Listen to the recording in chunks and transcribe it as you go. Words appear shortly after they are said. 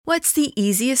What's the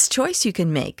easiest choice you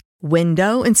can make?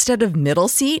 Window instead of middle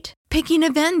seat? Picking a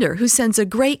vendor who sends a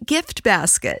great gift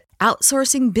basket?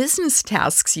 Outsourcing business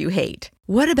tasks you hate?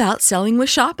 What about selling with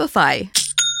Shopify?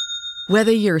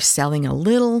 Whether you're selling a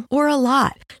little or a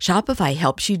lot, Shopify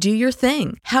helps you do your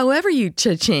thing, however you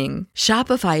cha-ching.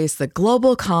 Shopify is the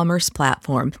global commerce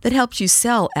platform that helps you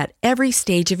sell at every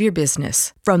stage of your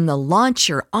business. From the launch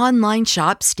your online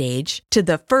shop stage to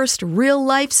the first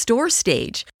real-life store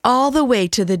stage, all the way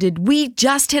to the did we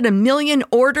just hit a million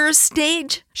orders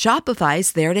stage.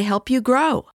 Shopify's there to help you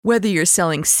grow. Whether you're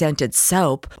selling scented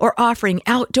soap or offering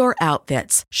outdoor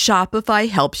outfits, Shopify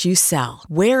helps you sell.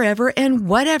 Wherever and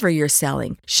whatever you're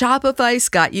selling, Shopify's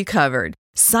got you covered.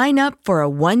 Sign up for a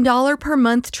 $1 per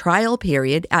month trial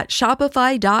period at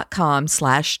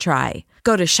shopify.com/try.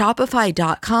 Go to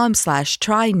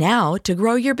shopify.com/try now to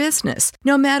grow your business,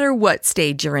 no matter what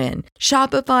stage you're in.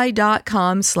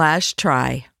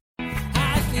 Shopify.com/try.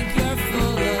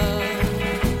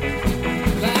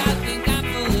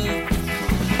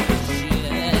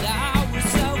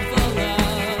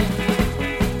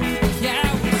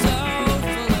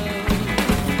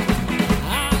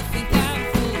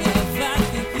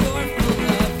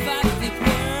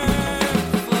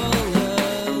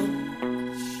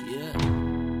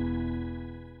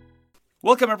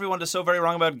 Welcome, everyone, to So Very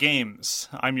Wrong About Games.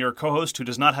 I'm your co-host who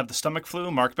does not have the stomach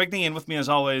flu, Mark Bigney, and with me, as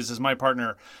always, is my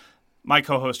partner, my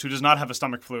co-host who does not have a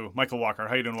stomach flu, Michael Walker.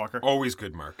 How you doing, Walker? Always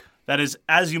good, Mark. That is,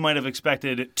 as you might have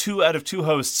expected, 2 out of 2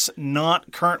 hosts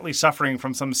not currently suffering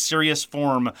from some serious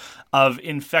form of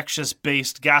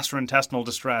infectious-based gastrointestinal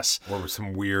distress. Or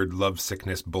some weird love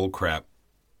sickness bullcrap.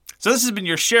 So this has been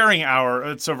your sharing hour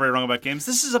at So Very Wrong About Games.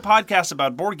 This is a podcast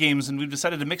about board games, and we've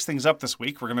decided to mix things up this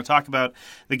week. We're going to talk about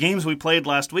the games we played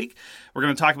last week. We're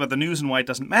going to talk about the news and why it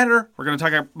doesn't matter. We're going to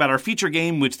talk about our feature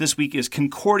game, which this week is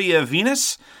Concordia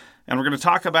Venus. And we're going to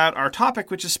talk about our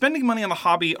topic, which is spending money on the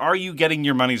hobby. Are you getting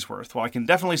your money's worth? Well, I can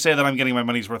definitely say that I'm getting my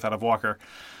money's worth out of Walker.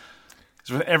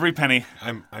 It's worth every penny.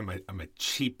 I'm a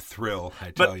cheap thrill, I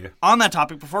tell you. On that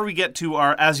topic, before we get to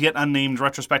our as yet unnamed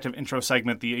retrospective intro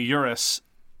segment, the Eurus,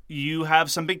 you have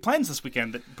some big plans this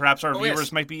weekend that perhaps our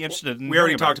viewers might be interested in. We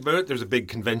already talked about it. There's a big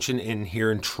convention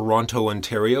here in Toronto,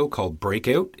 Ontario called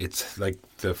Breakout. It's like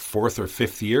the 4th or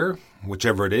 5th year,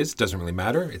 whichever it is. Doesn't really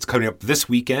matter. It's coming up this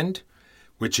weekend,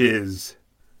 which is,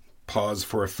 pause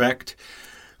for effect,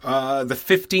 the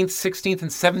 15th, 16th, and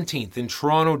 17th in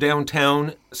Toronto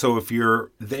downtown. So if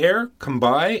you're there, come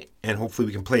by, and hopefully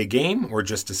we can play a game or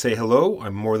just to say hello.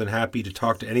 I'm more than happy to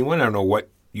talk to anyone. I don't know what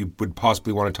you would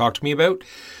possibly want to talk to me about.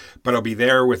 But I'll be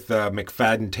there with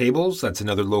McFadden Tables. That's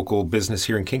another local business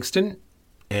here in Kingston.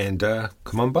 And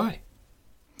come on by.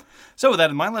 So with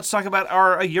that in mind, let's talk about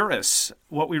our Eurus.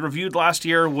 What we reviewed last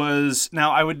year was,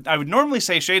 now I would normally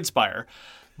say Shadespire,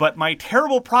 but my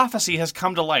terrible prophecy has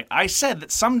come to light. I said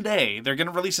that someday they're going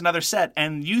to release another set,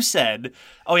 and you said,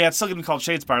 oh yeah, it's still going to be called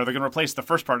Shadespire. They're going to replace the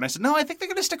first part. And I said, no, I think they're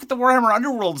going to stick with the Warhammer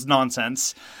Underworlds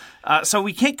nonsense. So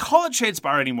we can't call it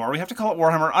Shadespire anymore. We have to call it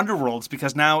Warhammer Underworlds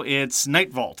because now it's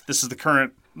Night Vault. This is the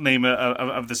current name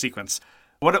of the sequence.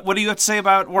 What do you have to say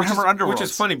about Warhammer Underworlds? Which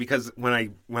is funny because when I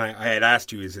had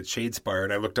asked you, is it Shadespire,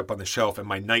 and I looked up on the shelf and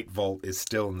my Night Vault is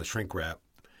still in the shrink wrap.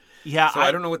 Yeah, so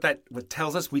I don't know what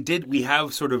tells us. We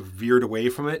have sort of veered away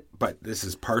from it, but this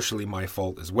is partially my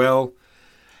fault as well.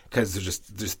 Because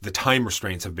the time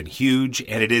restraints have been huge,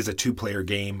 and it is a 2-player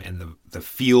game, and the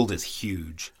field is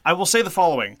huge. I will say the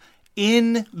following.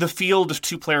 In the field of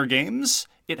 2-player games,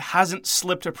 it hasn't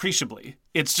slipped appreciably.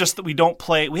 It's just that we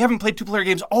haven't played 2-player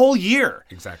games all year.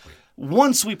 Exactly.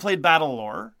 Once we played Battle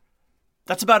Lore,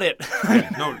 that's about it.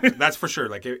 Yeah, no, that's for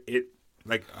sure. I'm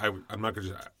not going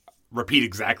to repeat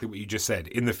exactly what you just said.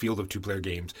 In the field of 2-player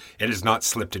games, it has not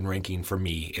slipped in ranking for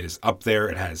me. It is up there.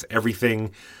 It has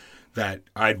everything that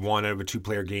I'd want out of a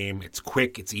 2-player game. It's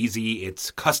quick, it's easy, it's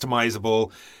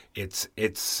customizable. It's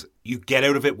you get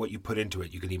out of it what you put into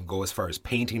it. You can even go as far as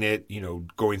painting it,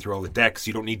 going through all the decks.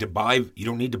 You don't need to buy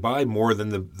more than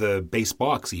the base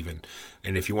box even.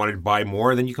 And if you wanted to buy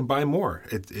more, then you can buy more.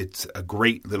 It's a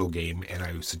great little game, and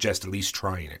I would suggest at least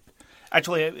trying it.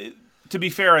 Actually, to be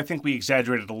fair, I think we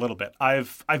exaggerated a little bit.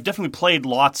 I've definitely played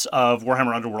lots of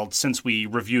Warhammer Underworld since we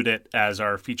reviewed it as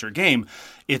our feature game.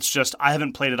 It's just I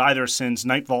haven't played it either since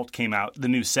Night Vault came out, the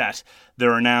new set.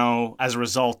 There are now, as a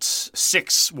result,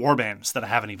 6 warbands that I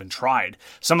haven't even tried,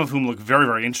 some of whom look very,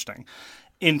 very interesting.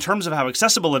 in terms of how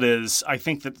accessible it is, I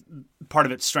think that part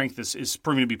of its strength is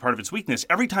proving to be part of its weakness.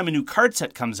 Every time a new card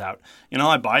set comes out,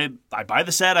 I buy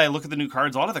the set, I look at the new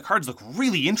cards. A lot of the cards look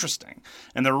really interesting,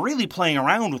 and they're really playing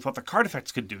around with what the card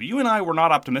effects could do. You and I were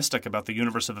not optimistic about the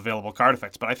universe of available card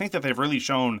effects, but I think that they've really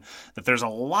shown that there's a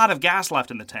lot of gas left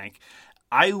in the tank.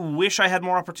 I wish I had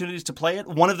more opportunities to play it.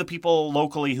 One of the people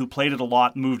locally who played it a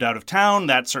lot moved out of town.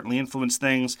 That certainly influenced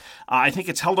things. I think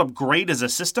it's held up great as a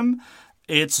system.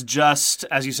 It's just,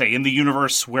 as you say, in the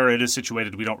universe where it is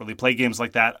situated, we don't really play games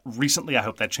like that. Recently, I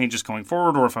hope that changes going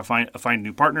forward, or if I find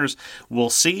new partners, we'll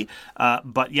see.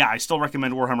 But yeah, I still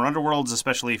recommend Warhammer Underworlds,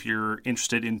 especially if you're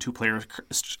interested in two-player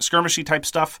skirmishy type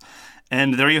stuff.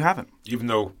 And there you have it. Even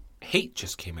though Hate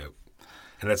just came out.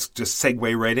 And let's just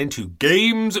segue right into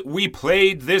games we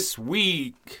played this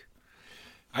week.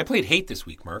 I played Hate this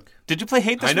week, Mark. Did you play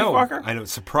Hate this week, Walker? I know.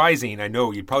 It's surprising. I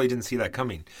know. You probably didn't see that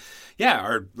coming.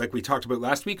 Yeah, like we talked about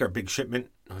last week, our big shipment,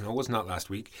 no, it was not last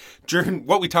week. During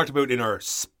what we talked about in our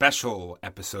special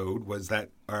episode was that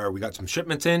we got some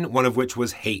shipments in, one of which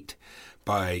was Hate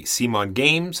by CMON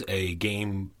Games, a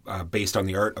game based on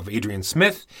the art of Adrian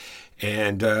Smith.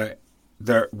 And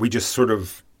we just sort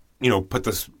of, put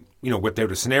this, whipped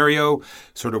out a scenario,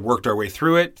 sort of worked our way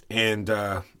through it. And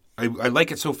I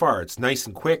like it so far. It's nice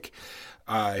and quick.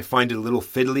 I find it a little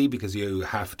fiddly because you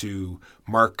have to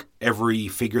mark every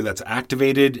figure that's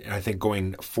activated. And I think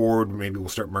going forward, maybe we'll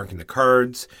start marking the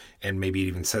cards. And maybe it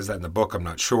even says that in the book. I'm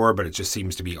not sure. But it just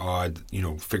seems to be odd,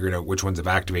 figuring out which ones have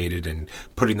activated and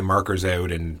putting the markers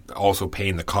out and also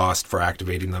paying the cost for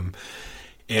activating them.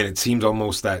 And it seems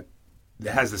almost that it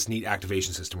has this neat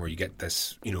activation system where you get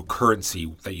this,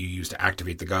 currency that you use to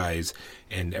activate the guys.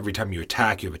 And every time you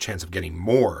attack, you have a chance of getting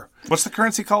more. What's the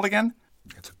currency called again?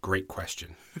 That's a great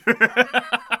question.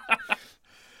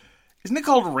 Isn't it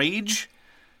called Rage?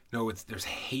 No, there's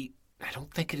Hate. I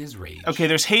don't think it is Rage. Okay,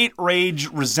 there's Hate, Rage,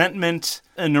 Resentment,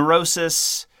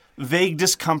 Neurosis, Vague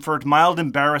Discomfort, Mild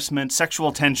Embarrassment,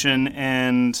 Sexual Tension,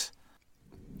 and...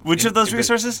 Which of those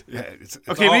resources? Yeah, it's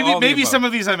okay, maybe some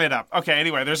of these I made up. Okay,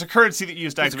 anyway, there's a currency that you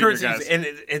use to activate your guys. And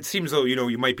it seems though,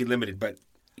 you might be limited, but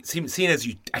seeing as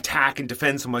you attack and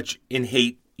defend so much in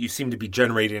Hate, you seem to be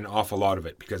generating an awful lot of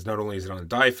it, because not only is it on a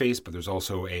die face, but there's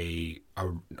also a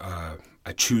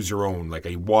choose your own, like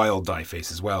a wild die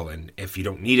face as well. And if you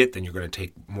don't need it, then you're going to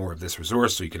take more of this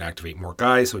resource so you can activate more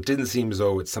guys. So it didn't seem as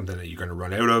though it's something that you're going to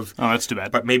run out of. Oh, that's too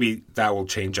bad. But maybe that will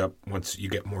change up once you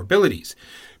get more abilities,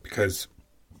 because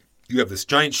you have this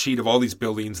giant sheet of all these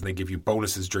buildings and they give you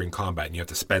bonuses during combat, and you have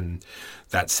to spend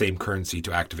that same currency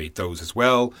to activate those as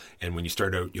well. And when you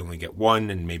start out, you only get one,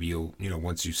 and maybe you'll,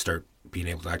 once you start being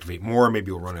able to activate more, maybe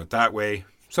you'll run out that way.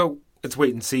 So let's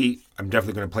wait and see. I'm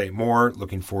definitely going to play it more.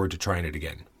 Looking forward to trying it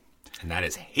again. And that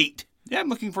is Hate. Yeah, I'm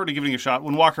looking forward to giving it a shot.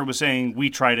 When Walker was saying we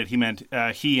tried it, he meant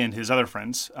he and his other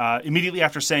friends. Immediately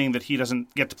after saying that he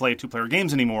doesn't get to play two-player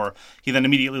games anymore, he then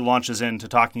immediately launches into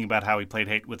talking about how he played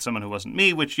Hate with someone who wasn't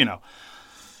me, which,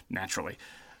 naturally.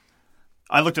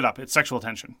 I looked it up. It's sexual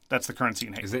tension. That's the currency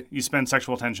in Hate. Is it? You spend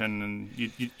sexual tension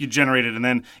and you generate it, and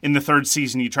then in the third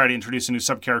season you try to introduce a new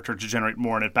sub-character to generate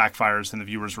more, and it backfires and the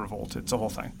viewers revolt. It's a whole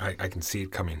thing. I can see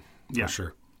it coming, for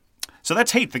sure. So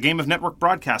that's Hate, the game of network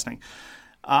broadcasting.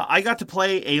 I got to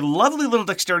play a lovely little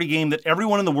dexterity game that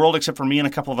everyone in the world except for me and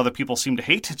a couple of other people seem to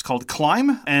hate. It's called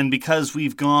Climb, and because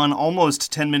we've gone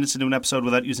almost 10 minutes into an episode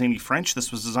without using any French,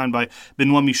 this was designed by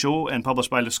Benoît Michaud and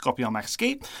published by Le Scorpion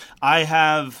Masqué. I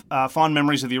have fond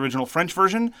memories of the original French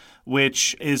version,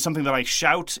 which is something that I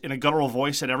shout in a guttural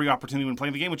voice at every opportunity when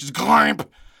playing the game, which is Grimp!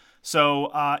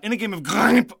 So in a game of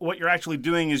Grimp, what you're actually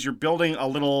doing is you're building a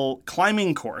little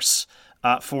climbing course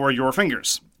for your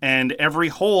fingers. And every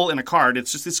hole in a card,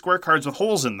 it's just these square cards with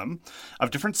holes in them of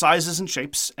different sizes and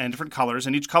shapes and different colors,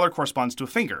 and each color corresponds to a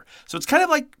finger. So it's kind of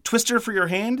like Twister for your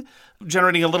hand,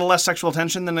 generating a little less sexual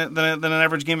tension than an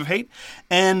average game of Hate.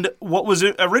 And what was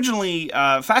originally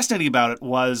fascinating about it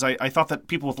was I thought that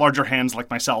people with larger hands like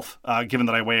myself, given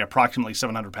that I weigh approximately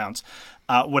 700 pounds,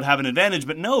 would have an advantage.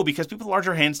 But no, because people with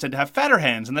larger hands tend to have fatter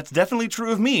hands, and that's definitely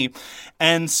true of me.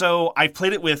 And so I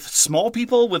played it with small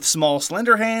people with small,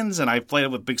 slender hands, and I've played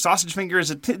it with big sausage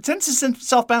fingers. It tends to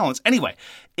self-balance. Anyway,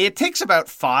 it takes about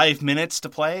 5 minutes to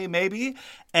play, maybe,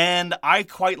 and I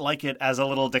quite like it as a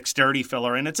little dexterity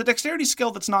filler, and it's a dexterity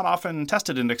skill that's not often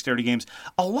tested in dexterity games.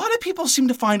 A lot of people seem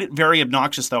to find it very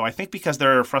obnoxious, though, I think because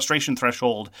their frustration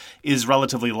threshold is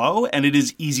relatively low, and it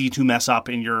is easy to mess up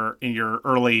in your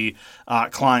early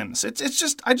climbs.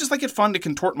 I just like it fun to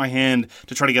contort my hand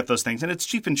to try to get those things, and it's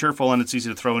cheap and cheerful, and it's easy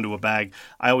to throw into a bag.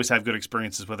 I always have good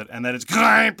experiences with it, and that is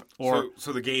Grimp!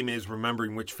 So the game is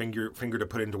remembering which finger to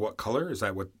put into what color? Is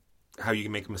that what how you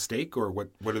can make a mistake, or what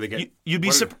are they getting?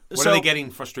 What What are they getting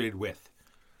frustrated with?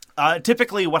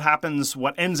 Typically,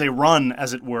 what ends a run,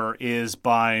 as it were, is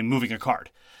by moving a card.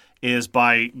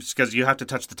 Because you have to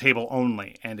touch the table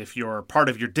only. And if your part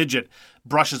of your digit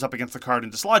brushes up against the card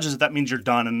and dislodges it, that means you're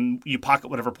done and you pocket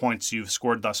whatever points you've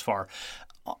scored thus far.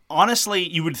 Honestly,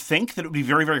 you would think that it would be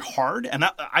very, very hard. And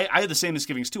I had the same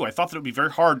misgivings too. I thought that it would be very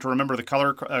hard to remember the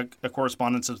color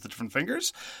correspondence of the different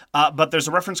fingers. But there's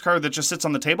a reference card that just sits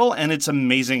on the table, and it's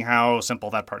amazing how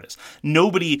simple that part is.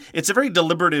 It's a very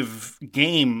deliberative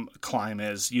game, Climb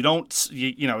is.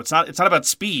 It's not about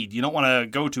speed. You don't want to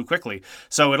go too quickly.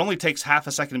 So it only takes half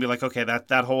a second to be like, okay,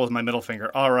 that hole is my middle finger.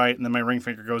 All right. And then my ring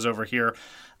finger goes over here.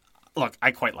 Look,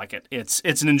 I quite like it. It's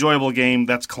an enjoyable game.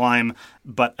 That's Climb.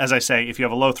 But as I say, if you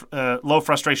have a low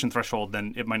frustration threshold,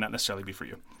 then it might not necessarily be for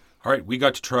you. All right, we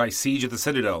got to try Siege of the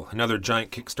Citadel, another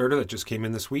giant Kickstarter that just came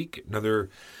in this week. Another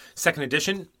second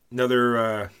edition,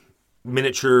 another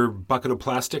miniature bucket of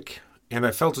plastic. And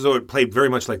I felt as though it played very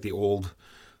much like the old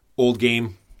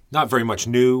game. Not very much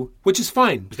new, which is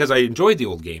fine because I enjoyed the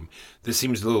old game. This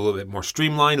seems a little bit more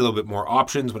streamlined, a little bit more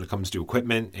options when it comes to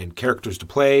equipment and characters to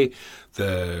play.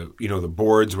 The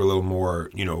boards were a little more,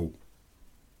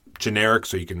 generic,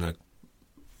 so you can,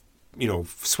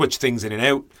 switch things in and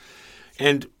out.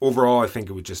 And overall, I think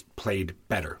it just played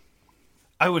better.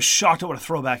 I was shocked at what a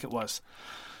throwback it was.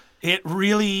 It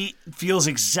really feels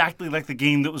exactly like the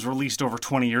game that was released over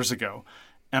 20 years ago.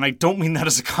 And I don't mean that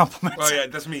as a compliment. Oh, yeah,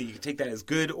 it doesn't mean you can take that as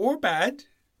good or bad.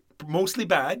 Mostly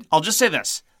bad. I'll just say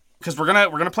this, because we're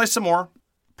gonna play some more,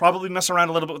 probably mess around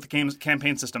a little bit with the game's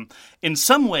campaign system. In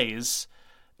some ways,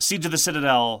 Siege of the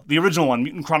Citadel, the original one,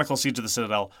 Mutant Chronicles Siege of the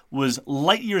Citadel, was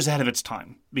light years ahead of its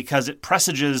time because it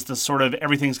presages the sort of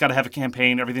everything's got to have a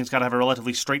campaign, everything's got to have a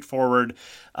relatively straightforward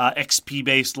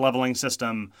XP-based leveling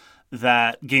system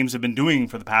that games have been doing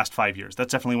for the past 5 years.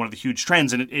 That's definitely one of the huge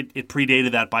trends, and it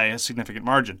predated that by a significant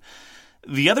margin.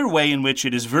 The other way in which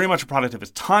it is very much a product of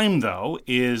its time, though,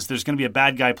 is there's going to be a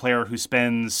bad guy player who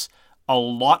spends a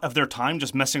lot of their time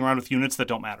just messing around with units that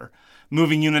don't matter.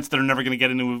 Moving units that are never going to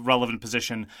get into a relevant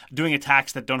position, doing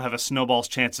attacks that don't have a snowball's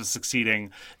chance of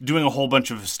succeeding, doing a whole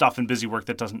bunch of stuff and busy work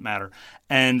that doesn't matter.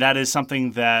 And that is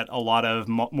something that a lot of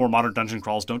more modern dungeon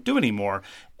crawls don't do anymore.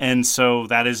 And so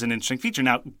that is an interesting feature.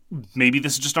 Now, maybe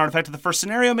this is just an artifact of the first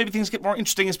scenario. Maybe things get more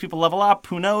interesting as people level up.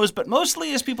 Who knows? But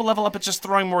mostly as people level up, it's just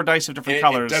throwing more dice of different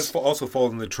colors. It does also fall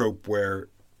in the trope where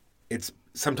it's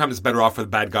sometimes better off for the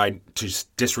bad guy to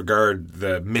just disregard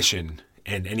the mission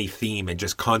and any theme and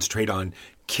just concentrate on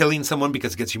killing someone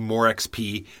because it gets you more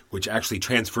XP, which actually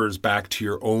transfers back to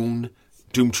your own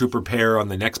Doom Trooper pair on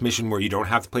the next mission where you don't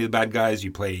have to play the bad guys.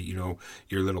 You play,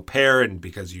 your little pair, and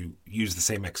because you use the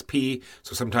same XP.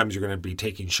 So sometimes you're going to be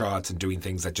taking shots and doing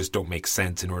things that just don't make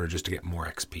sense in order just to get more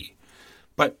XP.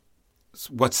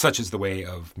 But such is the way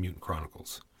of Mutant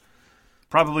Chronicles.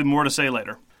 Probably more to say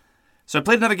later. So I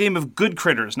played another game of Good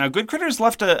Critters. Now, Good Critters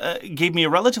gave me a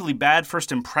relatively bad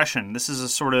first impression. This is a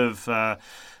sort of,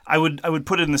 I would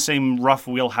put it in the same rough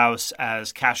wheelhouse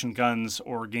as Cash and Guns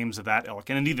or games of that ilk.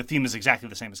 And indeed, the theme is exactly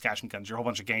the same as Cash and Guns. You're a whole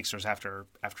bunch of gangsters after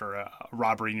a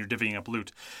robbery and you're divvying up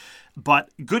loot. But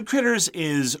Good Critters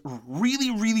is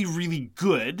really, really, really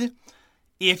good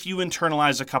if you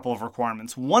internalize a couple of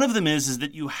requirements. One of them is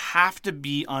that you have to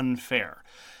be unfair.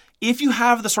 If you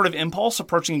have the sort of impulse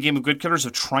approaching a game of Good Critters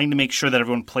of trying to make sure that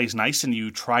everyone plays nice and you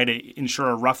try to ensure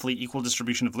a roughly equal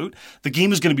distribution of loot, the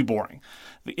game is going to be boring.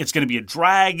 It's going to be a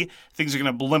drag. Things are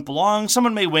going to limp along.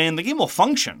 Someone may win. The game will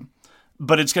function,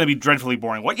 but it's going to be dreadfully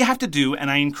boring. What you have to do,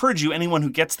 and I encourage you, anyone who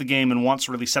gets the game and wants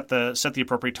to really set the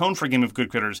appropriate tone for a game of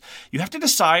Good Critters, you have to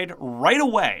decide right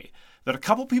away that a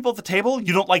couple people at the table,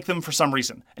 you don't like them for some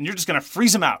reason, and you're just going to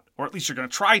freeze them out, or at least you're going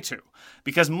to try to,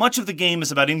 because much of the game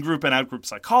is about in-group and out-group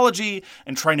psychology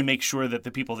and trying to make sure that the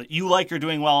people that you like are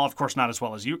doing well, of course not as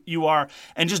well as you are,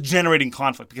 and just generating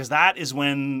conflict, because that is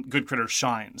when Good Critters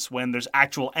shines, when there's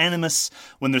actual animus,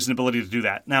 when there's an ability to do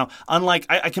that. Now, unlike,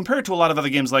 I compare it to a lot of other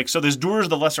games so there's Doors of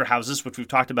the Lesser Houses, which we've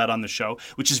talked about on the show,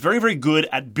 which is very, very good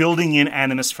at building in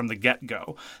animus from the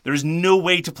get-go. There's no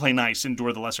way to play nice in Door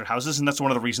of the Lesser Houses, and that's one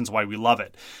of the reasons why we love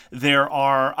it. There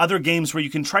are other games where you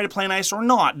can try to play nice or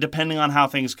not, depending on how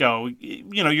things go.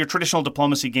 Your traditional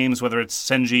diplomacy games, whether it's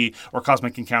Senji or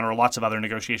Cosmic Encounter or lots of other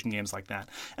negotiation games like that.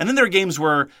 And then there are games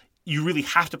where you really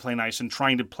have to play nice, and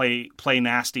trying to play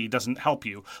nasty doesn't help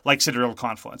you, like Sidereal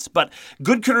Confluence. But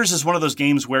Good Critters is one of those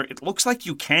games where it looks like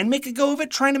you can make a go of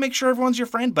it, trying to make sure everyone's your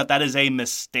friend, but that is a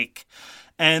mistake.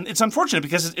 And it's unfortunate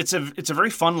because it's a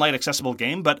very fun, light, accessible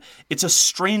game, but it's a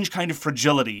strange kind of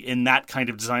fragility in that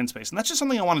kind of design space. And that's just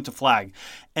something I wanted to flag.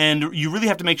 And you really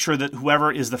have to make sure that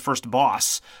whoever is the first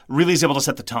boss really is able to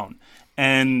set the tone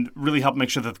and really help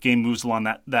make sure that the game moves along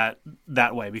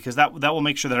that way, because that will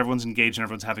make sure that everyone's engaged and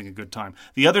everyone's having a good time.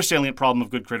 The other salient problem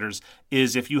of Good Critters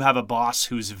is if you have a boss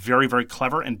who's very, very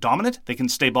clever and dominant, they can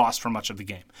stay boss for much of the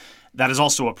game. That is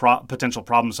also a potential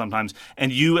problem sometimes.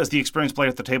 And you, as the experienced player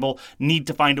at the table, need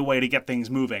to find a way to get things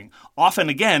moving. Often,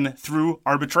 again, through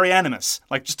arbitrary animus.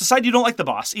 Like, just decide you don't like the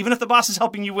boss, even if the boss is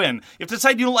helping you win. You have to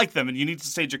decide you don't like them and you need to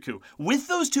stage a coup. With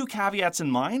those two caveats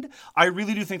in mind, I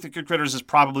really do think that Good Critters is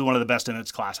probably one of the best in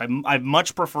its class. I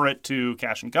much prefer it to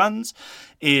Cash and Guns.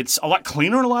 It's a lot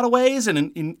cleaner in a lot of ways,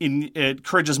 and it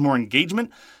encourages more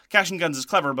engagement. Cash and Guns is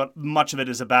clever, but much of it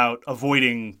is about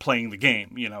avoiding playing the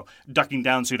game, ducking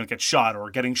down so you don't get shot, or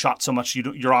getting shot so much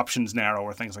your options narrow,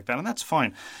 or things like that, and that's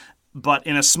fine. But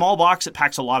in a small box, it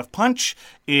packs a lot of punch,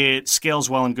 it scales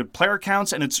well in good player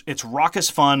counts, and it's raucous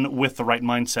fun with the right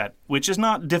mindset, which is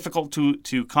not difficult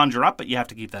to conjure up, but you have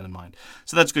to keep that in mind.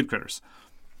 So that's Good Critters.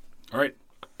 All right.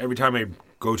 Every time I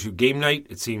go to game night,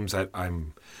 it seems that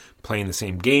I'm playing the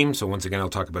same game. So once again, I'll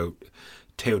talk about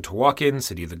Teotihuacan,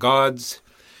 City of the Gods.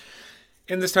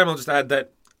 And this time I'll just add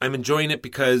that I'm enjoying it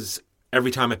because every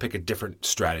time I pick a different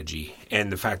strategy,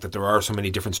 and the fact that there are so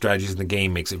many different strategies in the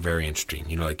game makes it very interesting.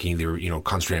 Like either,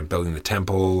 concentrating on building the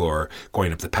temple, or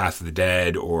going up the Path of the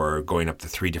Dead, or going up the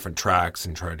 3 different tracks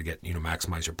and trying to get,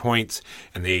 maximize your points.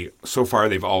 And so far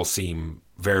they've all seemed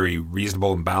very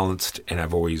reasonable and balanced, and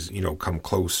I've always, come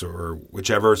close or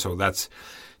whichever. So that's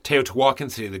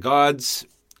Teotihuacan, City of the Gods.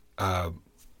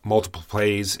 Multiple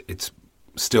plays. It's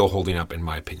still holding up in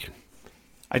my opinion.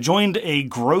 I joined a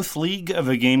growth league of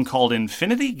a game called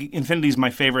Infinity. Infinity is my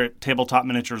favorite tabletop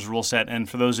miniatures rule set, and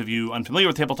for those of you unfamiliar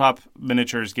with tabletop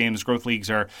miniatures games, growth leagues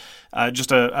are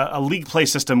just a league play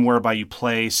system whereby you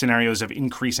play scenarios of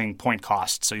increasing point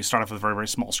costs. So you start off with very, very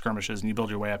small skirmishes, and you build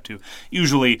your way up to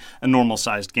usually a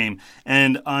normal-sized game.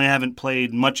 And I haven't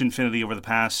played much Infinity over the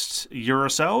past year or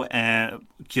so.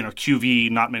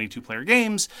 QV, not many two-player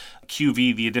games.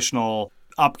 QV, the additional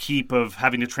upkeep of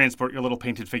having to transport your little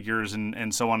painted figures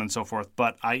and so on and so forth.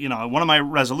 But one of my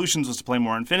resolutions was to play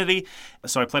more Infinity.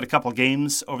 So I played a couple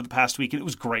games over the past week, and it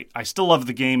was great. I still love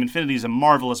the game. Infinity is a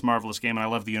marvelous, marvelous game, and I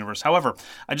love the universe. However,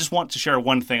 I just want to share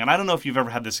one thing, and I don't know if you've ever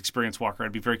had this experience, Walker.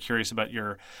 I'd be very curious about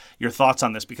your thoughts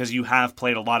on this, because you have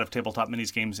played a lot of tabletop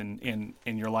minis games in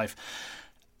your life.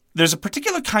 There's a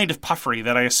particular kind of puffery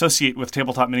that I associate with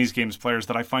tabletop minis games players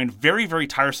that I find very, very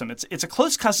tiresome. It's a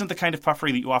close cousin to the kind of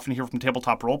puffery that you often hear from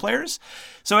tabletop role players.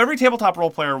 So every tabletop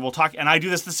role player will talk, and I do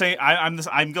this the same.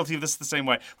 I'm guilty of this the same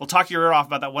way. We'll talk your ear off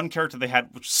about that one character they had,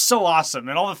 which is so awesome,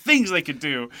 and all the things they could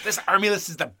do. This army list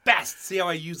is the best. See how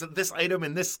I use this item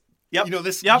and this. Yep.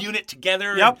 This Yep. unit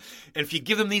together. Yep. And if you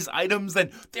give them these items, then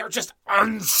they're just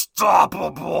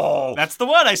unstoppable. That's the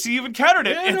one. I see you've encountered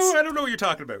it. Yeah, I don't know what you're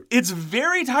talking about. It's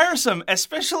very tiresome,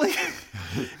 especially.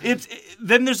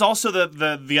 Then there's also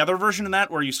the other version of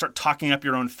that where you start talking up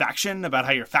your own faction about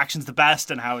how your faction's the best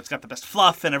and how it's got the best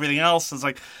fluff and everything else. It's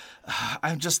like,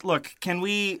 can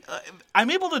we... I'm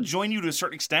able to join you to a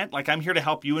certain extent. Like, I'm here to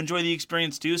help you enjoy the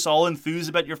experience too, so I'll enthuse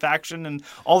about your faction and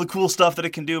all the cool stuff that it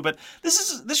can do. But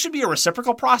this should be a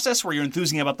reciprocal process where you're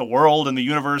enthusing about the world and the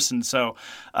universe, and so,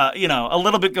 a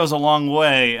little bit goes a long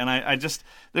way, and I just...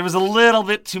 There was a little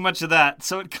bit too much of that,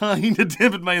 so it kind of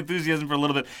dimmed my enthusiasm for a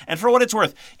little bit. And for what it's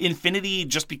worth, Infinity,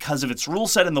 just because of its rule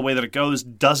set and the way that it goes,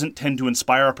 doesn't tend to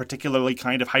inspire a particularly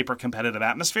kind of hyper-competitive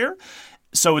atmosphere.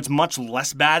 So it's much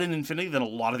less bad in Infinity than a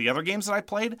lot of the other games that I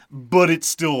played, but it's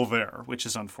still there, which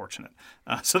is unfortunate.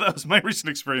 So that was my recent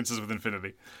experiences with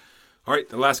Infinity. All right,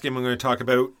 the last game I'm going to talk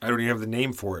about, I don't even have the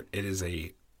name for it. It is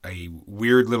a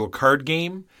weird little card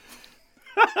game.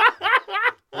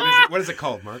 What is it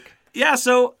called, Mark? Yeah,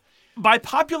 so by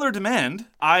popular demand,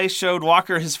 I showed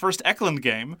Walker his first Eklund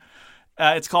game.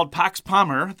 It's called Pax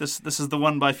Palmer. This is the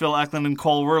one by Phil Eklund and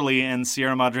Cole Worley and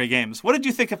Sierra Madre Games. What did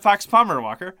you think of Pax Palmer,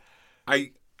 Walker?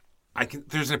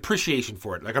 There's an appreciation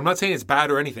for it. Like, I'm not saying it's bad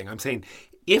or anything. I'm saying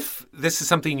if this is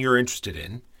something you're interested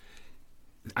in,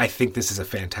 I think this is a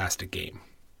fantastic game.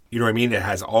 You know what I mean? It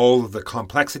has all of the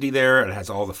complexity there. It has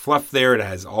all the fluff there. It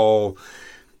has all...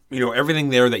 everything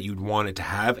there that you'd want it to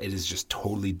have. It is just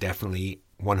totally, definitely,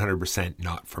 100%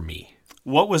 not for me.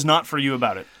 What was not for you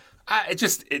about it?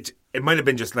 It might have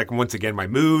been just like, once again, my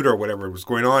mood or whatever was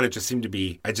going on. It just seemed to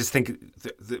be, I just think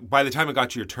by the time it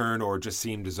got to your turn, or it just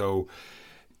seemed as though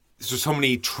there's just so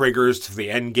many triggers to the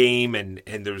end game, and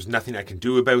there's nothing I can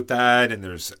do about that. And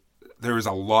there is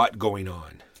a lot going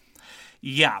on.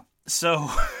 Yeah. So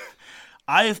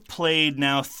I've played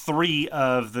now 3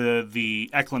 of the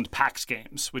Eklund PAX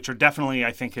games, which are definitely,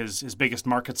 I think, his biggest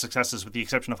market successes, with the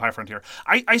exception of High Frontier.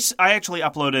 I actually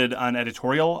uploaded an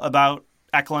editorial about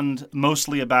Eklund,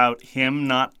 mostly about him,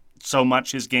 not so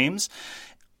much his games,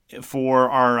 for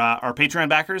our Patreon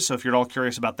backers. So if you're at all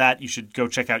curious about that, you should go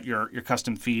check out your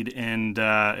custom feed. And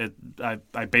I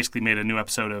basically made a new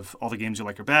episode of All the Games You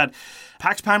Like Are Bad.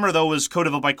 Pax Pammer, though, was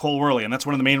co-developed by Cole Worley, and that's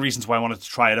one of the main reasons why I wanted to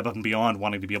try it above and beyond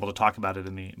wanting to be able to talk about it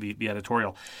in the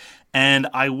editorial. And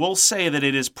I will say that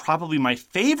it is probably my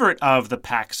favorite of the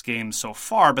PAX games so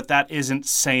far, but that isn't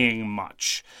saying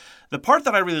much. The part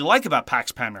that I really like about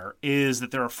Pax Pammer is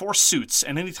that there are 4 suits,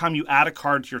 and anytime you add a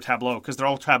card to your tableau, because they're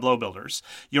all tableau builders,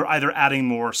 you're either adding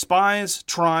more spies,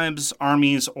 tribes,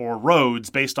 armies, or roads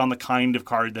based on the kind of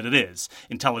card that it is.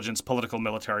 Intelligence, political,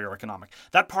 military, or economic.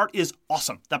 That part is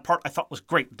awesome. That part I thought was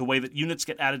great. The way that units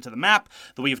get added to the map,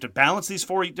 the way you have to balance these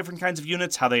 4 different kinds of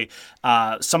units, how they,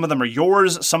 some of them are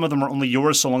yours, some of them are only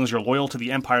yours so long as you're loyal to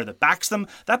the empire that backs them.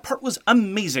 That part was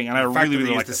amazing, and I really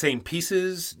liked it. The same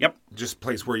pieces. Yep. Just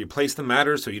place where you place them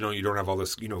matters, so you don't have all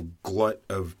this glut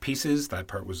of pieces. That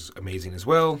part was amazing as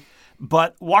well.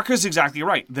 But Walker's exactly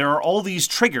right. There are all these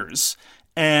triggers,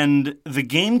 and the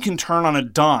game can turn on a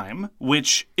dime,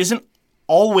 which isn't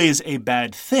always a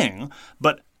bad thing,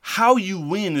 but how you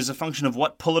win is a function of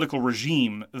what political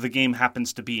regime the game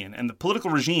happens to be in. And the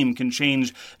political regime can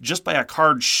change just by a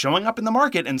card showing up in the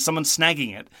market and someone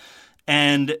snagging it.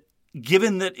 And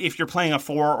given that if you're playing a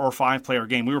 4 or 5 player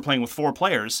game, we were playing with 4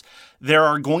 players, there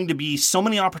are going to be so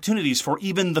many opportunities for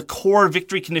even the core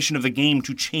victory condition of the game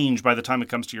to change by the time it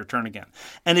comes to your turn again.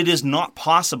 And it is not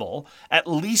possible, at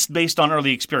least based on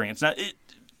early experience. Now,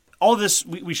 all of this,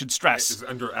 we should stress. Is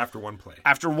after one play.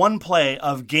 After one play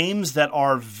of games that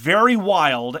are very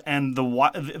wild and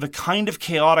the kind of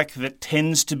chaotic that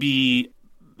tends to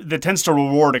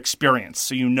reward experience,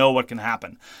 so you know what can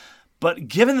happen. But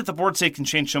given that the board state can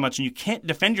change so much and you can't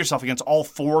defend yourself against all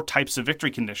 4 types of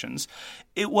victory conditions,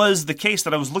 it was the case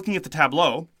that I was looking at the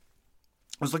tableau,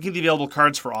 I was looking at the available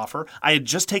cards for offer, I had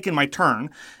just taken my turn,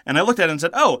 and I looked at it and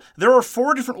said, oh, there are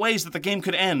 4 different ways that the game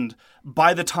could end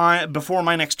by the time before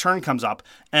my next turn comes up,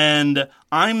 and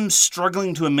I'm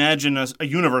struggling to imagine a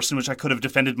universe in which I could have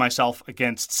defended myself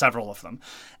against several of them.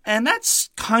 And that's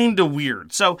kind of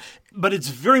weird. But it's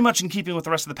very much in keeping with the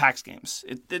rest of the PAX games.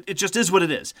 It just is what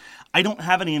it is. I don't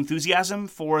have any enthusiasm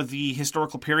for the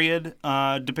historical period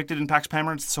depicted in Pax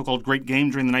Pammer. It's the so-called Great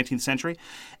Game during the 19th century.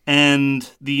 And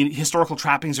the historical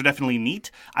trappings are definitely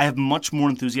neat. I have much more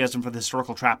enthusiasm for the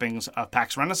historical trappings of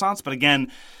Pax Renaissance. But again,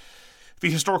 the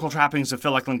historical trappings of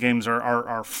Phil Eklund games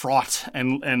are fraught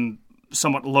and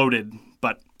somewhat loaded.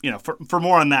 But, for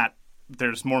more on that,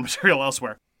 there's more material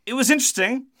elsewhere. It was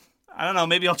interesting. I don't know,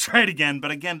 maybe I'll try it again.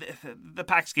 But again, the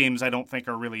PAX games I don't think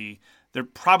are really, they're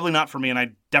probably not for me, and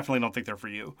I definitely don't think they're for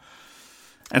you.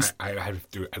 And I have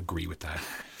to agree with that.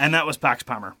 And that was Pax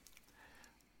Pammer.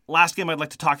 Last game I'd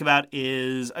like to talk about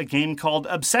is a game called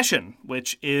Obsession,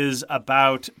 which is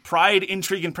about pride,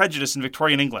 intrigue, and prejudice in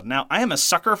Victorian England. Now, I am a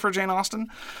sucker for Jane Austen.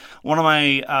 One of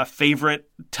my favorite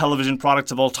television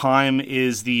products of all time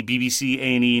is the BBC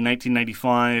A&E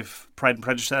 1995 Pride and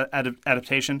Prejudice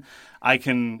adaptation. I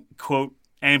can quote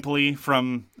amply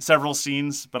from several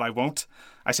scenes, but I won't.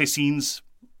 I say scenes,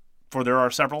 for there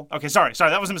are several. Okay, sorry,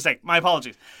 that was a mistake. My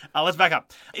apologies. Let's back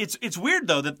up. It's weird,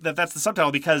 though, that's the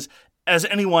subtitle, because as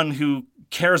anyone who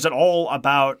cares at all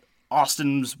about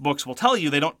Austen's books will tell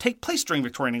you, they don't take place during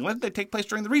Victorian England. They take place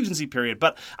during the Regency period.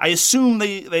 But I assume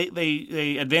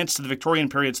they advanced to the Victorian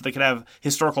period so they could have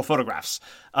historical photographs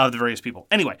of the various people.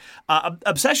 Anyway,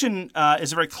 Obsession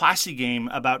is a very classy game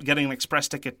about getting an express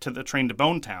ticket to the train to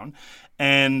Bonetown.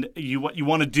 And what you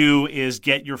want to do is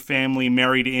get your family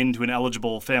married into an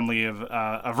eligible family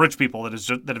of rich people that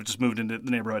have just moved into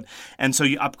the neighborhood. And so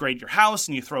you upgrade your house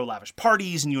and you throw lavish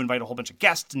parties and you invite a whole bunch of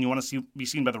guests and you want to be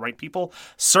seen by the right people.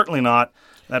 Certainly not.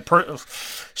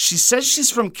 She says she's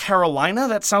from Carolina.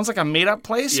 That sounds like a made-up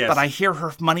place, yes. But I hear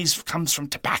her money comes from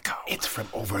tobacco. It's from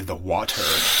over the water.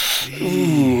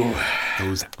 Ooh.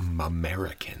 Those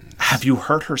Americans. Have you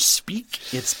heard her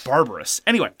speak? It's barbarous.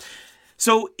 Anyway.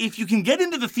 So if you can get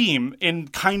into the theme in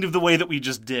kind of the way that we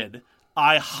just did,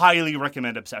 I highly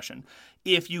recommend Obsession.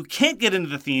 If you can't get into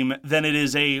the theme, then it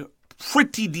is a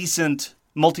pretty decent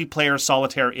multiplayer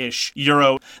solitaire-ish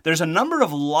Euro. There's a number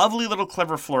of lovely little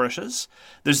clever flourishes.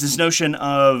 There's this notion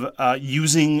of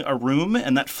using a room,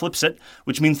 and that flips it,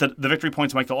 which means that the victory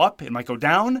points might go up, it might go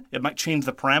down, it might change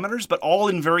the parameters, but all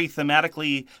in very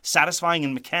thematically satisfying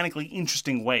and mechanically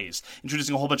interesting ways,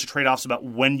 introducing a whole bunch of trade-offs about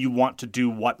when you want to do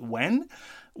what when.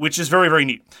 which is very, very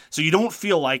neat. So you don't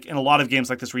feel like in a lot of games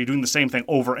like this where you're doing the same thing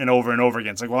over and over and over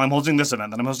again. It's like, well, I'm hosting this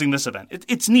event, then I'm hosting this event.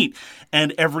 It's neat.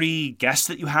 And every guest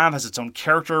that you have has its own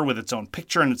character with its own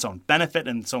picture and its own benefit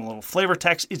and its own little flavor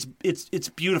text. It's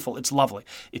beautiful. It's lovely.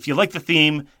 If you like the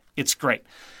theme, it's great.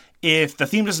 If the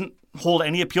theme doesn't hold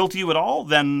any appeal to you at all,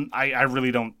 then I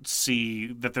really don't see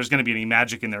that there's going to be any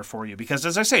magic in there for you. Because,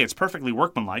 as I say, it's perfectly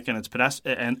workmanlike and it's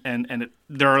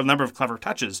there are a number of clever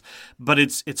touches, but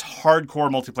it's hardcore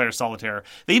multiplayer solitaire.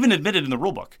 They even admitted in the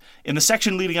rulebook, in the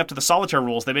section leading up to the solitaire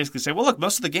rules, they basically say, well, look,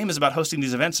 most of the game is about hosting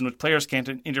these events in which players can't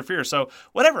interfere. So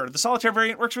whatever, the solitaire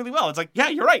variant works really well. It's like, yeah,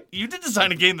 you're right. You did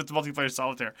design a game that's multiplayer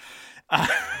solitaire.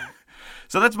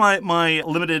 So that's my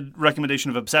limited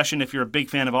recommendation of Obsession. If you're a big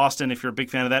fan of Austin, if you're a big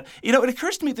fan of that, it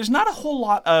occurs to me there's not a whole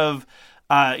lot of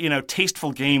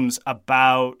tasteful games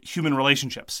about human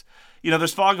relationships.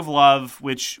 There's Fog of Love,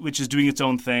 which is doing its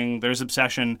own thing. There's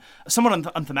Obsession. Somewhat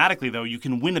unthematically, though, you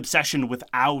can win Obsession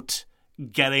without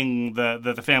getting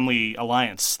the family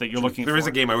alliance that you're looking for. There is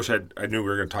a game I wish I knew we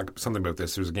were going to talk something about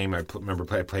this. There's a game I remember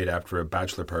I played after a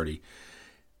bachelor party.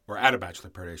 Or at a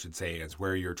bachelor party, I should say, is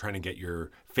where you're trying to get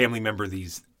your family members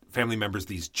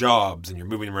these jobs, and you're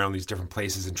moving around these different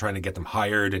places and trying to get them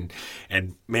hired.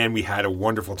 And man, we had a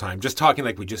wonderful time just talking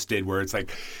like we just did, where it's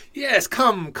like, yes,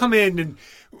 come in,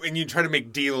 and you try to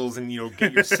make deals and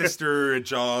get your sister a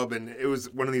job, and it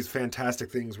was one of these fantastic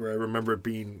things where I remember it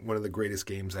being one of the greatest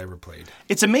games I ever played.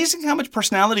 It's amazing how much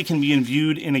personality can be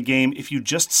imbued in a game if you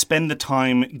just spend the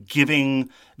time giving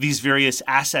these various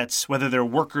assets, whether they're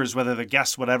workers, whether they're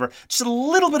guests, whatever, just a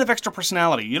little bit of extra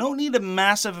personality. You don't need a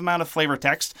massive amount of flavor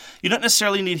text. You don't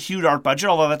necessarily need a huge art budget,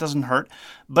 although that doesn't hurt.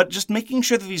 But just making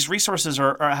sure that these resources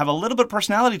have a little bit of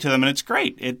personality to them, and it's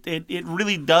great. It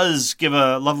really does give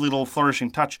a lovely little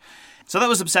flourishing touch. So that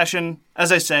was Obsession.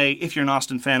 As I say, if you're an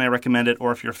Austin fan, I recommend it,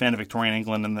 or if you're a fan of Victorian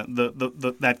England and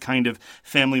that kind of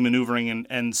family maneuvering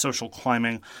and social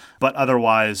climbing. But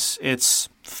otherwise, it's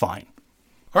fine.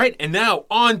 All right, and now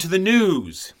on to the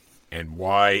news and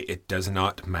why it does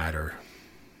not matter.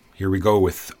 Here we go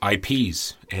with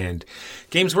IPs. And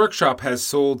Games Workshop has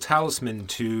sold Talisman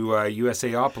to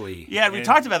USAopoly. Yeah, we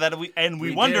talked about that, and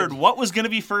we wondered what was going to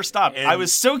the first up. I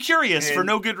was so curious for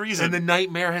no good reason. And the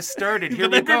nightmare has started. Here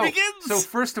we go. Begins. So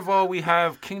first of all, we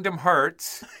have Kingdom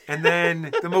Hearts, and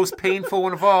then the most painful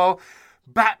one of all,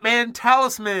 Batman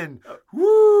Talisman.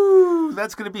 Woo!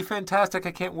 That's going to be fantastic.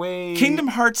 I can't wait. Kingdom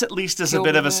Hearts at least is a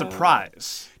bit of a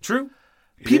surprise. True.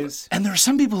 It is. And there are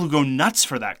some people who go nuts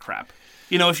for that crap.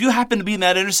 If you happen to be in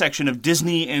that intersection of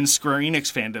Disney and Square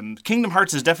Enix fandom, Kingdom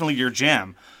Hearts is definitely your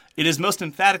jam. It is most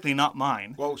emphatically not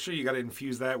mine. Well, sure, you got to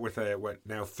infuse that with a,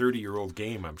 30-year-old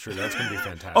game. I'm sure that's going to be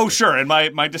fantastic. Oh, sure. And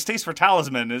my distaste for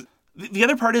Talisman is... The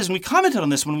other part is, and we commented on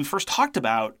this when we first talked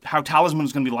about how Talisman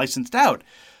was going to be licensed out.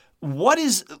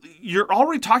 You're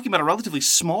already talking about a relatively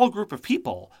small group of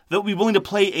people that will be willing to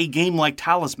play a game like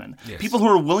Talisman. Yes. People who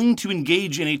are willing to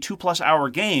engage in a 2+ hour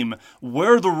game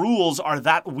where the rules are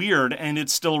that weird and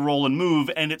it's still roll and move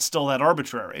and it's still that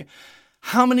arbitrary.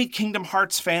 How many Kingdom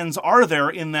Hearts fans are there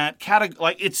in that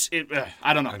category?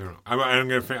 I don't know. I'm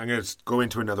going to go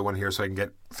into another one here so I can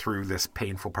get through this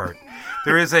painful part.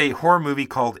 There is a horror movie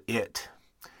called It,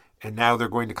 and now they're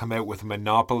going to come out with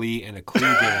Monopoly and a Clue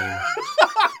game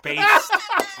based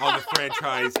on the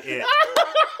franchise It.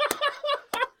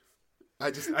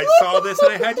 I saw this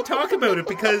and I had to talk about it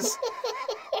because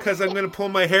I'm going to pull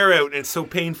my hair out and it's so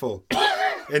painful.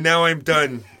 And now I'm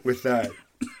done with that,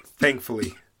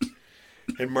 thankfully.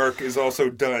 And Mark is also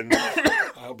done.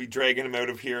 I'll be dragging him out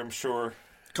of here, I'm sure.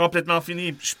 Complètement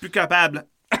fini. Je suis plus capable.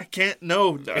 I can't.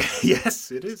 No.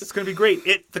 Yes, it is. It's going to be great.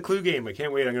 It, the Clue game. I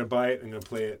can't wait. I'm going to buy it. I'm going to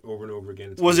play it over and over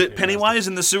again. Was it Pennywise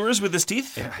in the sewers with his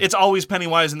teeth? Yeah. It's always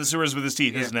Pennywise in the sewers with his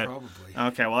teeth, isn't it? Probably.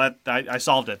 Okay, well, I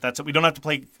solved it. That's it. We don't have to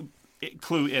play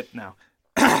Clue It now.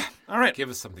 All right. Give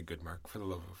us something good, Mark, for the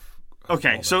love of...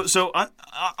 Okay, so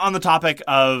on the topic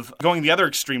of going the other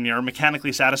extreme near,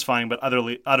 mechanically satisfying but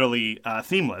utterly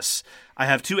themeless, I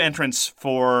have two entrants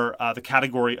for the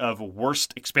category of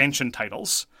worst expansion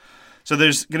titles. So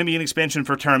there's going to be an expansion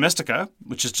for Terra Mystica,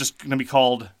 which is just going to be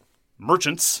called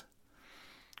Merchants.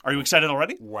 Are you excited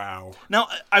already? Wow. Now,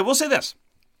 I will say this.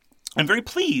 I'm very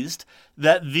pleased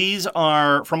that these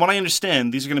are, from what I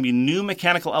understand, these are going to be new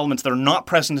mechanical elements that are not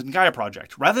present in Gaia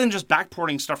Project. Rather than just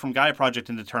backporting stuff from Gaia Project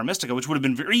into Terra Mystica, which would have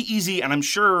been very easy and I'm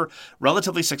sure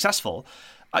relatively successful,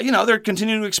 they're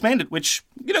continuing to expand it, which,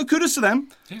 kudos to them.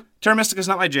 Yeah. Terra Mystica is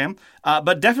not my jam.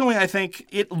 But definitely I think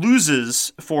it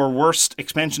loses for worst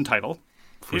expansion title.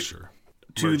 For sure.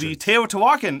 To the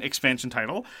Teotihuacan expansion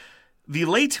title, the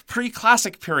late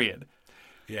pre-classic period.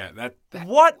 Yeah, that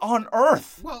What on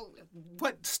earth? well,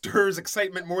 what stirs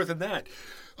excitement more than that?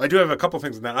 I do have a couple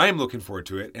things in that. I am looking forward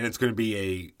to it, and it's going to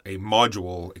be a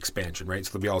module expansion, right?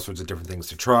 So there'll be all sorts of different things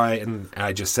to try. And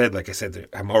I just said, like I said,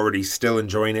 I'm already still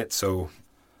enjoying it, so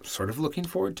sort of looking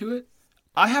forward to it.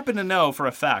 I happen to know for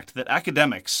a fact that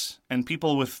academics and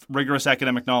people with rigorous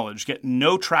academic knowledge get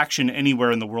no traction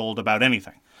anywhere in the world about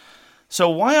anything. So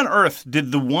why on earth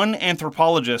did the one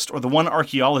anthropologist or the one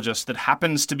archaeologist that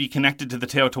happens to be connected to the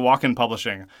Teotihuacan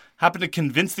publishing happen to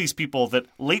convince these people that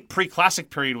late pre-classic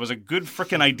period was a good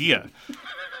frickin' idea?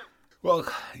 Well,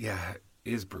 yeah,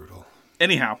 it is brutal.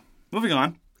 Anyhow, moving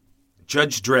on.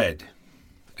 Judge Dredd,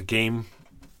 a game,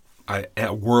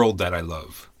 a world that I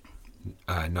love.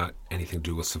 Not anything to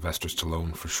do with Sylvester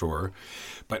Stallone for sure,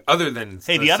 but other than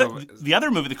The other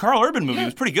movie, the Carl Urban movie,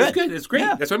 was pretty good. It's good. It's great.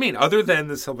 Yeah. That's what I mean. Other than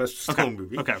the Sylvester Stallone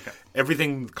movie, Okay.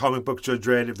 everything comic book Judge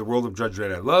Dredd, the world of Judge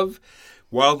Dredd, I love.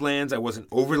 Wildlands, I wasn't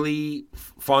overly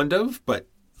fond of, but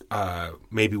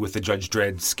maybe with the Judge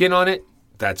Dredd skin on it,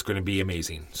 that's going to be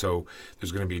amazing. So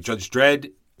there's going to be a Judge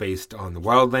Dredd based on the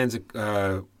Wildlands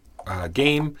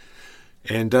game,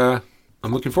 and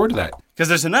I'm looking forward to that. Because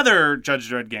there's another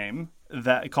Judge Dredd game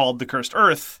that called The Cursed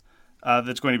Earth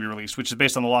that's going to be released, which is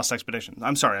based on the Lost Expedition.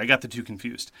 I'm sorry, I got the two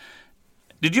confused.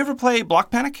 Did you ever play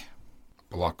Block Panic?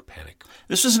 Block Panic.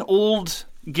 This was an old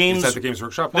Games... Is that the Games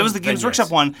Workshop one? That was the Games Workshop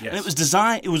one. Yes. And it was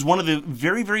designed... It was one of the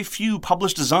very, very few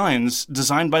published designs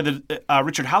designed by the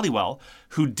Richard Halliwell,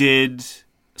 who did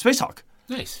Space Hulk.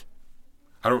 Nice.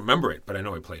 I don't remember it, but I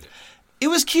know I played it. It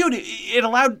was cute.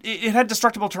 It had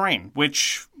destructible terrain,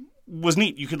 which was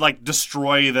neat. You could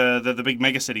destroy the big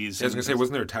mega cities. I was going to say,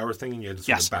 wasn't there a tower thing and you had to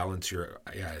sort of balance your...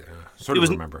 Yeah, I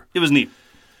remember. It was neat.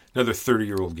 Another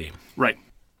 30-year-old game. Right.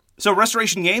 So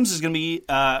Restoration Games is going to be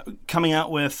coming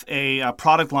out with a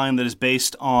product line that is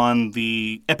based on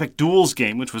the Epic Duels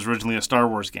game, which was originally a Star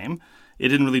Wars game. It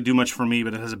didn't really do much for me,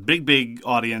 but it has a big, big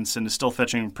audience and is still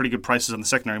fetching pretty good prices on the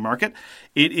secondary market.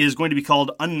 It is going to be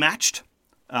called Unmatched.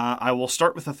 I will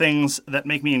start with the things that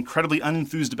make me incredibly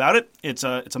unenthused about it. It's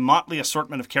a motley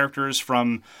assortment of characters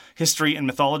from history and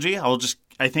mythology.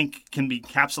 I think can be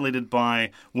encapsulated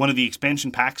by one of the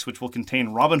expansion packs, which will contain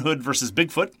Robin Hood versus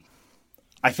Bigfoot.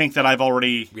 I think that I've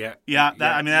already...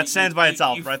 that stands by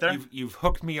itself right there. You've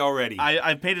hooked me already.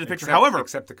 I painted a picture.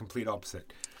 Except the complete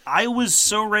opposite. I was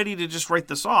so ready to just write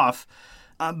this off,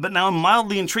 but now I'm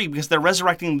mildly intrigued because they're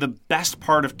resurrecting the best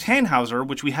part of Tannhauser,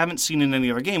 which we haven't seen in any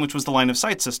other game, which was the line of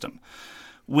sight system,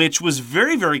 which was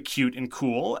very, very cute and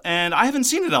cool, and I haven't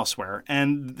seen it elsewhere.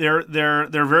 And they're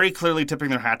very clearly tipping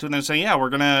their hat to it, and they're saying, yeah,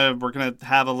 we're gonna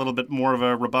have a little bit more of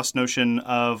a robust notion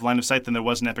of line of sight than there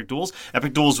was in Epic Duels.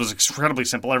 Epic Duels was incredibly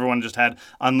simple. Everyone just had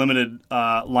unlimited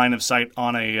line of sight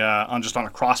on a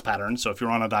cross pattern. So if you're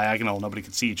on a diagonal, nobody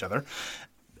could see each other.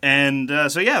 And they're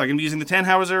going to be using the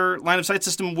Tannhauser line of sight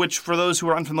system, which, for those who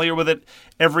are unfamiliar with it,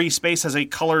 every space has a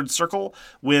colored circle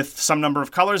with some number of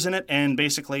colors in it. And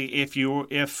basically, if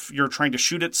you're trying to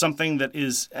shoot at something that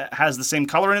has the same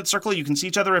color in its circle, you can see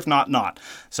each other. If not, not.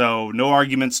 So no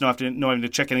arguments, no having to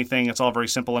check anything. It's all very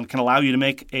simple and can allow you to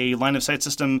make a line of sight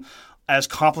system as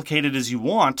complicated as you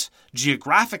want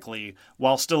geographically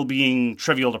while still being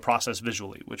trivial to process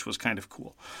visually, which was kind of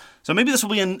cool. So maybe this will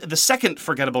be in the second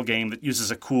forgettable game that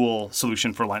uses a cool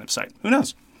solution for line of sight. Who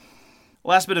knows?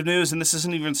 Last bit of news, and this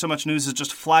isn't even so much news as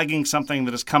just flagging something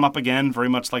that has come up again, very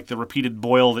much like the repeated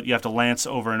boil that you have to lance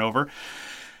over and over.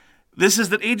 This is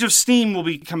that Age of Steam will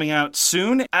be coming out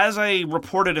soon. As I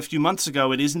reported a few months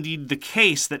ago, it is indeed the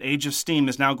case that Age of Steam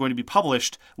is now going to be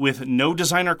published with no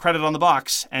designer credit on the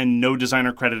box and no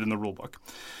designer credit in the rulebook.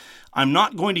 I'm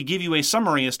not going to give you a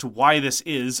summary as to why this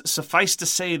is. Suffice to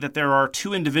say that there are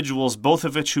two individuals, both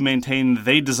of which who maintain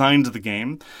they designed the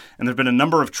game, and there have been a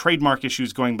number of trademark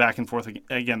issues going back and forth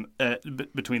again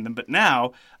between them. But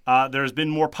now there has been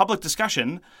more public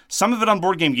discussion, some of it on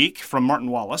Board Game Geek from Martin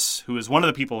Wallace, who is one of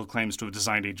the people who claims to have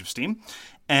designed Age of Steam,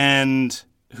 and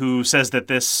who says that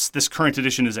this current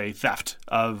edition is a theft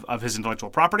of his intellectual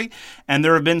property. And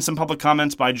there have been some public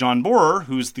comments by John Borer,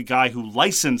 who's the guy who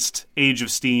licensed Age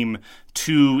of Steam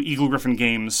to Eagle Gryphon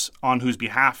Games, on whose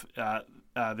behalf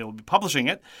they will be publishing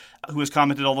it, who has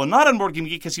commented, although not on Board Game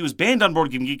Geek, because he was banned on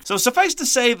Board Game Geek. So suffice to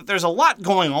say that there's a lot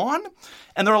going on,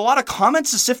 and there are a lot of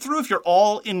comments to sift through if you're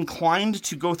all inclined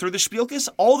to go through the spielkes.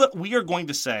 All that we are going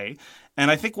to say, and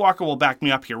I think Walker will back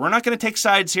me up here, we're not going to take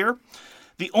sides here.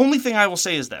 The only thing I will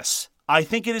say is this. I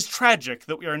think it is tragic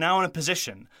that we are now in a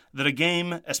position that a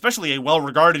game, especially a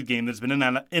well-regarded game that's been in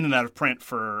and out of print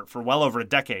for well over a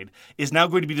decade, is now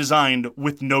going to be designed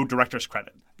with no director's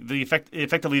credit.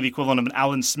 Effectively the equivalent of an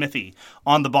Alan Smithy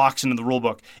on the box and in the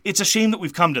rulebook. It's a shame that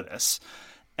we've come to this.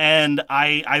 And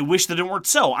I wish that it weren't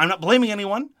so. I'm not blaming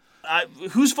anyone.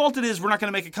 Whose fault it is, we're not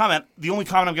going to make a comment. The only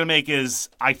comment I'm going to make is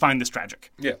I find this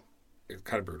tragic. Yeah. It's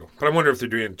kind of brutal. But I wonder if they're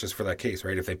doing it just for that case,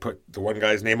 right? If they put the one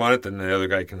guy's name on it, then the other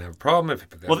guy can have a problem. If they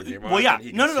put the other name on it, then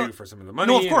he can sue for some of the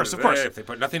money. No, of course. If they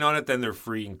put nothing on it, then they're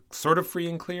sort of free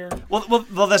and clear.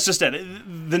 Well, that's just it.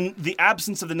 The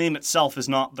absence of the name itself is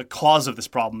not the cause of this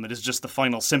problem. It is just the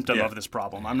final symptom of this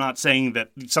problem. I'm not saying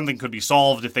that something could be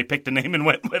solved if they picked a name and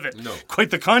went with it. No. Quite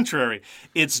the contrary.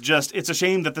 It's a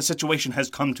shame that the situation has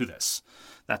come to this.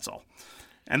 That's all.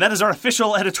 And that is our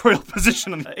official editorial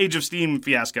position on the Age of Steam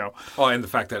fiasco. Oh, and the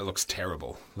fact that it looks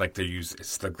terrible. Like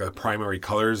it's the primary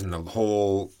colors and the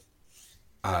whole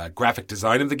graphic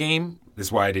design of the game. This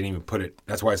is why I didn't even put it.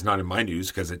 That's why it's not in my news,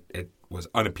 because it was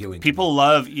unappealing. People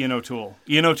love Ian O'Toole.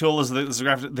 Ian O'Toole is the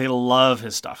graphic. They love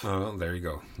his stuff. Oh, well, there you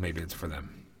go. Maybe it's for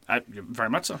them. Very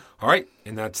much so. All right,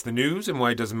 and that's the news and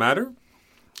why it doesn't matter.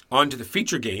 On to the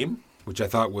feature game, which I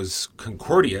thought was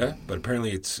Concordia, but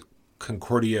apparently it's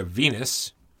Concordia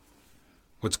Venus.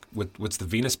 What's the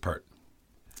Venus part?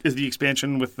 Is the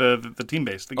expansion with the team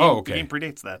base. The game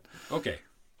predates that. Okay.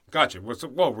 Gotcha.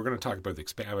 Well, we're going to talk about the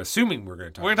expansion. I'm assuming we're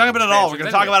going to talk about it. We're going to talk about it all. We're going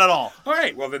to talk about it all. All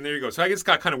right. Well, then there you go. So I just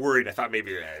got kind of worried. I thought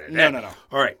maybe... No.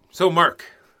 All right. So, Mark,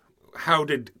 how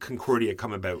did Concordia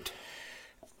come about?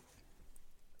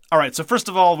 All right, so first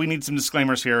of all, we need some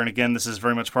disclaimers here, and again, this is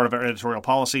very much part of our editorial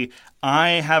policy.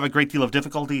 I have a great deal of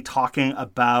difficulty talking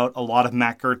about a lot of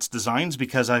Matt Gertz designs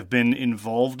because I've been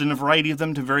involved in a variety of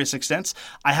them to various extents.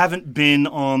 I haven't been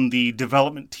on the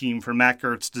development team for Matt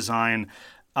Gertz design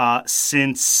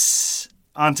since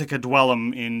Antica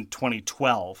Duellum in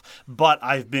 2012, but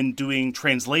I've been doing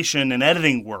translation and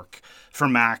editing work for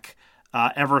Mac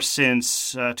ever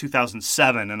since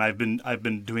 2007, and I've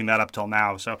been doing that up till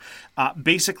now. So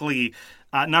basically,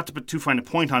 not to put too fine a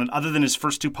point on it, other than his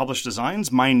first two published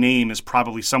designs, my name is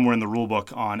probably somewhere in the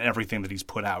rulebook on everything that he's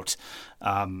put out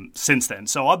since then.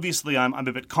 So obviously, I'm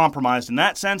a bit compromised in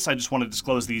that sense. I just want to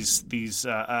disclose these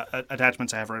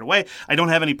attachments I have right away. I don't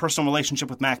have any personal relationship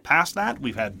with Mac past that.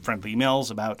 We've had friendly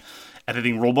emails about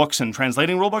editing rulebooks and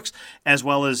translating rulebooks, as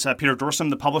well as Peter Dorsum,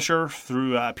 the publisher,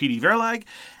 through PD Verlag.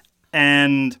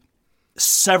 And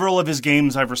several of his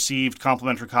games I've received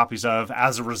complimentary copies of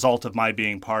as a result of my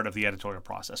being part of the editorial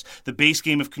process. The base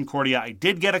game of Concordia I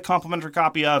did get a complimentary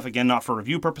copy of, again, not for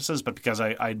review purposes, but because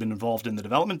I'd been involved in the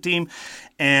development team.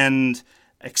 And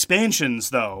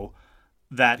expansions, though,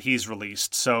 that he's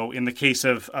released. So in the case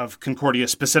of Concordia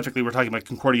specifically, we're talking about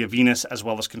Concordia Venus as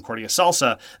well as Concordia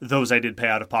Salsa. Those I did pay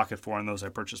out of pocket for, and those I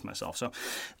purchased myself. So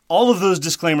all of those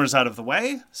disclaimers out of the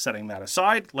way, setting that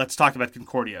aside, let's talk about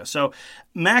Concordia. So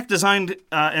Mac designed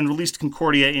and released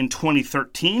Concordia in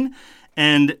 2013,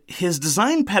 and his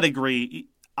design pedigree,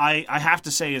 I have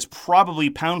to say, is probably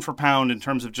pound for pound in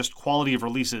terms of just quality of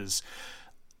releases,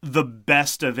 the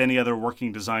best of any other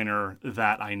working designer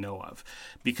that I know of.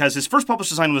 Because his first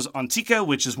published design was Antica,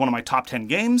 which is one of my top 10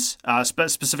 games,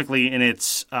 specifically in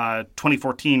its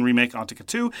 2014 remake Antica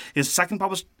 2. His second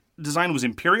published design was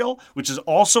Imperial, which is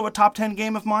also a top 10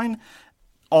 game of mine,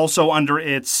 also under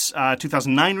its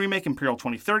 2009 remake, Imperial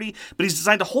 2030. But he's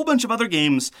designed a whole bunch of other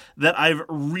games that I've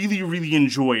really, really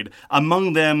enjoyed.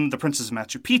 Among them, The Princess of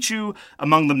Machu Picchu.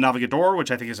 Among them, Navigador,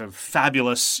 which I think is a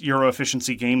fabulous Euro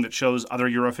efficiency game that shows other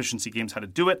Euro efficiency games how to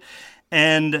do it.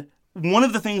 And one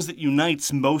of the things that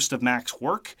unites most of Mac's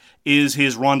work is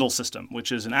his Rondel system,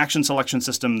 which is an action selection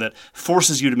system that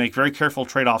forces you to make very careful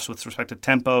trade-offs with respect to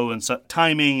tempo and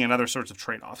timing and other sorts of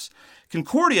trade-offs.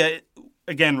 Concordia,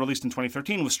 again, released in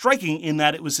 2013, was striking in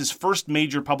that it was his first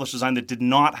major published design that did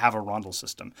not have a Rondel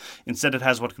system. Instead, it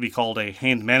has what could be called a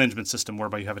hand management system,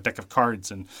 whereby you have a deck of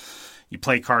cards and you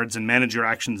play cards and manage your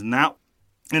actions in that.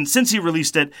 And since he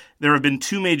released it, there have been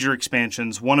two major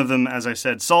expansions. One of them, as I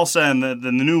said, Salsa, and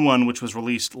the new one, which was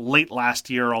released late last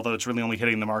year, although it's really only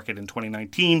hitting the market in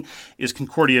 2019, is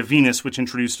Concordia Venus, which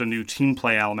introduced a new team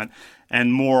play element,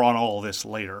 and more on all of this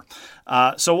later.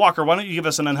 So, Walker, why don't you give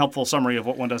us an unhelpful summary of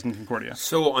what one does in Concordia?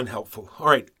 So unhelpful. All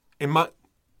right. In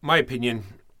my opinion,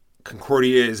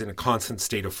 Concordia is in a constant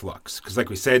state of flux. Because like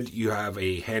we said, you have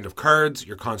a hand of cards.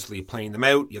 You're constantly playing them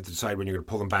out. You have to decide when you're going to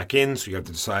pull them back in. So you have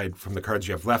to decide from the cards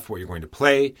you have left what you're going to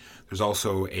play. There's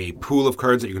also a pool of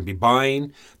cards that you're going to be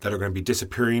buying that are going to be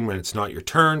disappearing when it's not your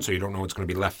turn. So you don't know what's going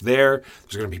to be left there.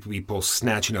 There's going to be people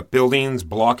snatching up buildings,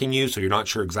 blocking you. So you're not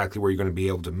sure exactly where you're going to be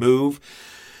able to move.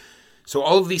 So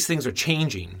all of these things are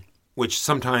changing, which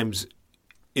sometimes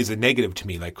is a negative to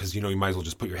me, like, because, you might as well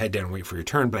just put your head down and wait for your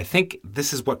turn. But I think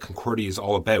this is what Concordia is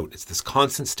all about. It's this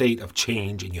constant state of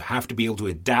change, and you have to be able to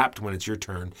adapt when it's your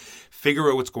turn, figure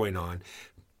out what's going on,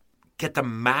 get the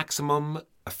maximum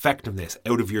effectiveness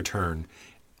out of your turn,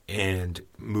 and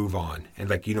move on and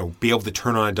be able to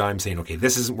turn on a dime saying, okay,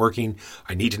 this isn't working.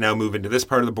 I need to now move into this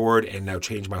part of the board and now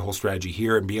change my whole strategy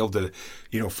here and be able to,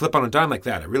 flip on a dime like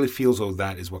that. It really feels though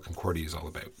that is what Concordia is all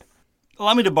about.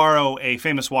 Allow me to borrow a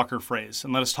famous Walker phrase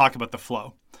and let us talk about the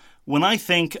flow. When I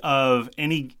think of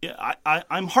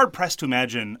I'm hard-pressed to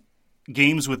imagine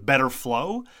games with better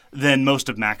flow than most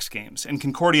of Mac's games, and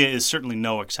Concordia is certainly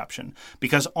no exception.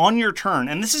 Because on your turn,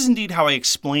 and this is indeed how I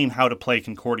explain how to play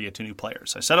Concordia to new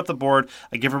players. I set up the board,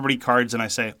 I give everybody cards, and I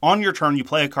say, on your turn, you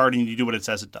play a card and you do what it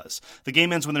says it does. The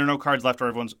game ends when there are no cards left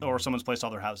or someone's placed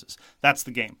all their houses. That's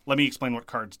the game. Let me explain what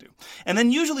cards do. And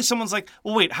then usually someone's like,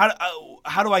 well, wait,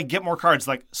 how do I get more cards?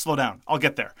 Like, slow down. I'll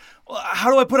get there. Well,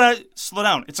 how do I slow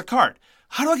down? It's a card.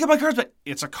 How do I get my cards back?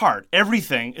 It's a card.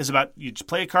 Everything is about you just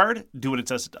play a card, do what it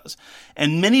says it does.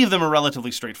 And many of them are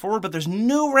relatively straightforward, but there's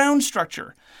no round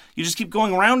structure. You just keep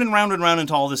going round and round and round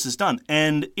until all this is done.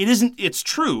 And it's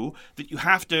true that you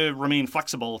have to remain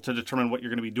flexible to determine what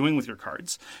you're going to be doing with your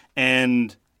cards.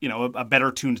 And a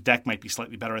better tuned deck might be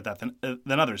slightly better at that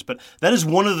than others. But that is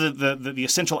one of the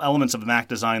essential elements of the Mac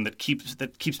design that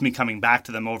keeps me coming back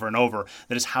to them over and over.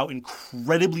 That is how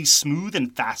incredibly smooth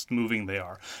and fast moving they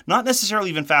are. Not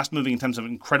necessarily even fast moving in terms of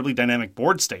incredibly dynamic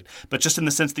board state, but just in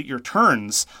the sense that your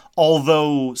turns,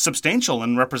 although substantial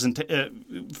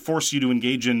and force you to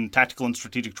engage in tactical and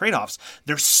strategic trade-offs,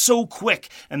 they're so quick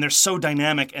and they're so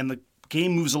dynamic, and the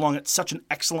game moves along at such an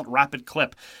excellent rapid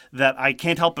clip that I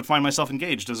can't help but find myself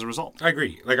engaged as a result. I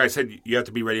agree. Like I said, you have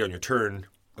to be ready on your turn.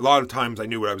 A lot of times I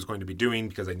knew what I was going to be doing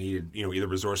because I needed, either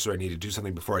resources or I needed to do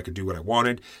something before I could do what I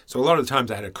wanted. So a lot of the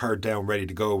times I had a card down ready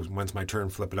to go. Once my turn,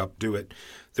 flip it up, do it.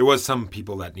 There was some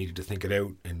people that needed to think it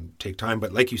out and take time.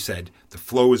 But like you said, the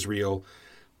flow is real.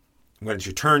 When it's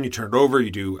your turn, you turn it over,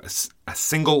 you do a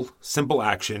single, simple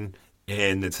action,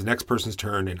 and it's the next person's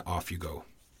turn, and off you go.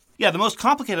 Yeah, the most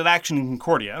complicated action in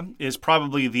Concordia is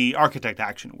probably the architect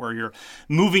action, where you're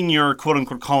moving your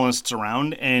quote-unquote colonists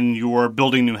around and you're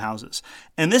building new houses.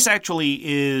 And this actually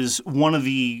is one of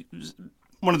the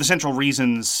central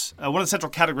reasons, one of the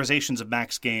central categorizations of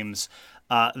Mac's games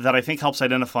that I think helps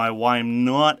identify why I'm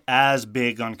not as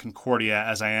big on Concordia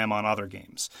as I am on other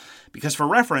games. Because for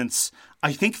reference,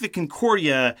 I think that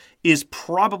Concordia is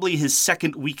probably his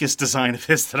second weakest design of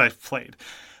his that I've played,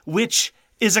 which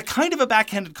is a kind of a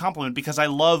backhanded compliment because I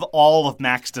love all of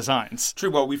Mac's designs.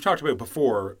 True. Well, we've talked about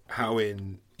before how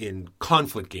in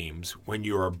conflict games, when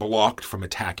you are blocked from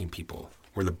attacking people,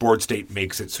 where the board state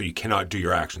makes it so you cannot do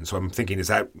your action. So I'm thinking, is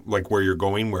that like where you're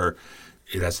going, where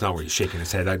that's not where he's shaking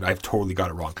his head? I've totally got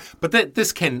it wrong. But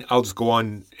I'll just go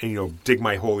on and dig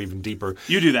my hole even deeper.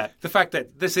 You do that. The fact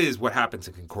that this is what happens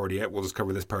in Concordia, we'll just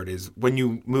cover this part, is when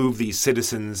you move these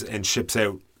citizens and ships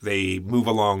out, they move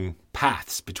along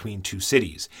paths between two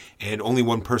cities, and only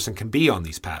one person can be on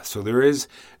these paths. So there is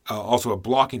also a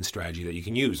blocking strategy that you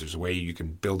can use. There's a way you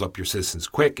can build up your citizens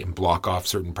quick and block off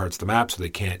certain parts of the map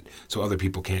so other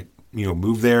people can't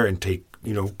move there and take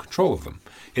control of them.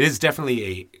 It is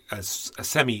definitely a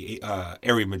semi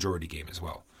area majority game as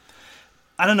well.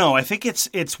 I don't know. I think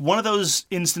it's one of those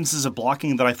instances of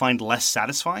blocking that I find less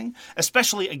satisfying,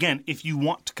 especially, again, if you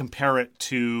want to compare it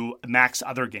to Mac's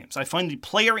other games. I find the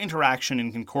player interaction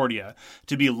in Concordia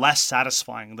to be less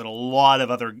satisfying than a lot of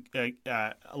other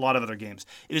games.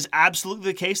 It is absolutely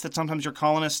the case that sometimes your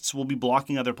colonists will be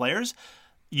blocking other players.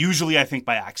 Usually, I think,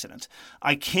 by accident.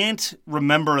 I can't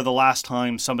remember the last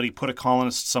time somebody put a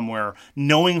colonist somewhere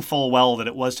knowing full well that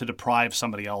it was to deprive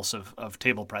somebody else of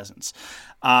table presence.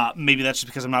 Maybe that's just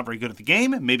because I'm not very good at the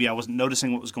game. Maybe I wasn't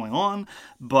noticing what was going on.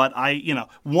 But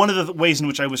one of the ways in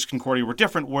which I wish Concordia were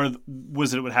different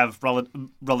was that it would have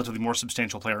relatively more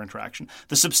substantial player interaction.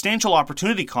 The substantial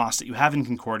opportunity cost that you have in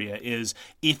Concordia is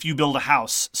if you build a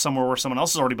house somewhere where someone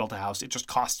else has already built a house, it just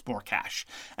costs more cash.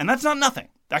 And that's not nothing.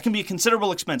 That can be a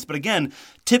considerable expense. But again,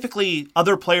 typically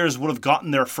other players would have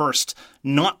gotten there first,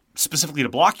 not specifically to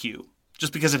block you,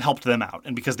 just because it helped them out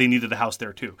and because they needed a house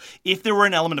there too. If there were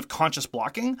an element of conscious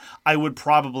blocking, I would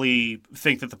probably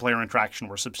think that the player interaction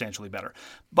were substantially better.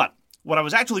 But what I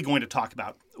was actually going to talk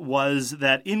about was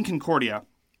that in Concordia,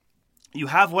 you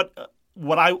have what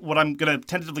I'm going to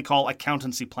tentatively call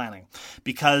accountancy planning,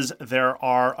 because there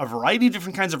are a variety of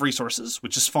different kinds of resources,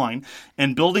 which is fine,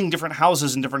 and building different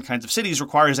houses in different kinds of cities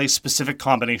requires a specific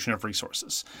combination of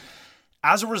resources.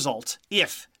 As a result,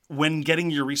 if when getting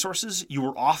your resources you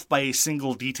were off by a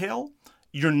single detail,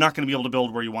 you're not going to be able to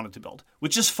build where you wanted to build,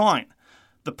 which is fine.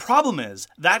 The problem is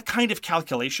that kind of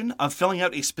calculation of filling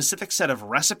out a specific set of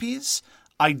recipes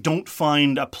I don't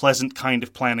find a pleasant kind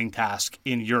of planning task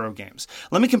in Euro games.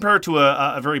 Let me compare it to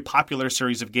a very popular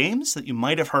series of games that you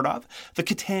might have heard of, the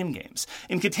Catan games.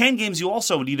 In Catan games, you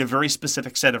also need a very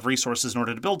specific set of resources in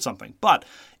order to build something. But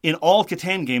in all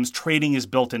Catan games, trading is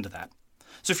built into that.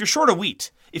 So if you're short of wheat,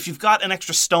 if you've got an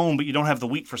extra stone but you don't have the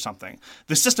wheat for something,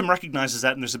 the system recognizes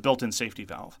that and there's a built-in safety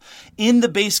valve. In the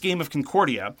base game of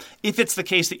Concordia, if it's the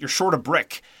case that you're short a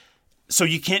brick, so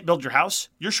you can't build your house,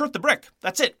 you're short the brick.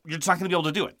 That's it. You're just not going to be able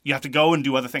to do it. You have to go and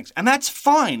do other things. And that's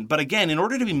fine. But again, in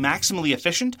order to be maximally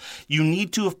efficient, you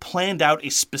need to have planned out a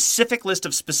specific list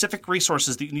of specific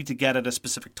resources that you need to get at a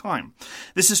specific time.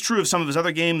 This is true of some of his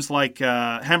other games like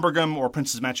Hamburgum or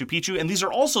Princess Machu Picchu. And these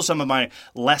are also some of my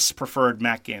less preferred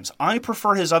Mac games. I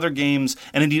prefer his other games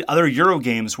and indeed other Euro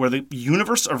games where the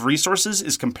universe of resources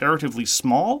is comparatively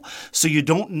small. So you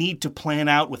don't need to plan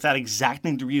out with that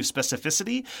exacting degree of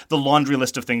specificity the laundry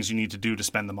list of things you need to do to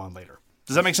spend them on later.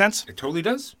 Does that make sense? It totally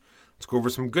does. Let's go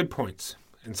over some good points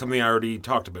and something I already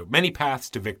talked about. Many paths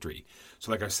to victory.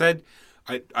 So like I said,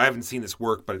 I haven't seen this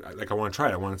work, but I want to try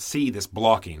it. I want to see this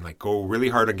blocking. Like go really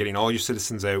hard on getting all your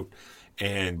citizens out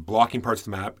and blocking parts of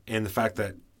the map, and the fact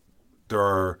that there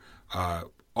are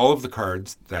all of the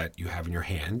cards that you have in your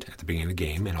hand at the beginning of the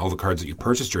game and all the cards that you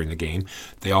purchase during the game,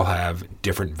 they all have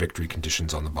different victory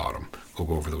conditions on the bottom. We'll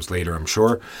go over those later, I'm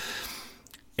sure.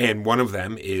 And one of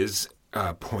them is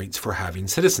points for having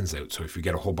citizens out. So if you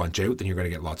get a whole bunch out, then you're going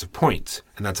to get lots of points.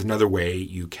 And that's another way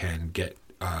you can get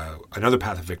another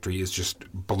path of victory is just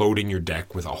bloating your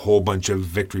deck with a whole bunch of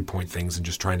victory point things and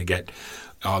just trying to get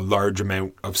a large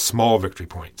amount of small victory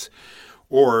points.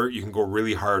 Or you can go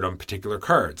really hard on particular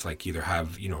cards, like either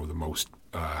have, the most,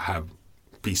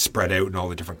 be spread out in all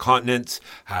the different continents,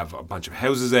 have a bunch of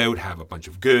houses out, have a bunch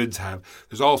of goods,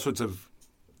 there's all sorts of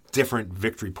different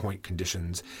victory point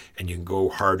conditions, and you can go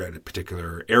hard at a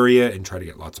particular area and try to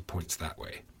get lots of points that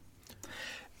way.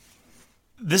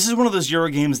 This is one of those Euro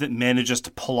games that manages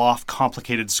to pull off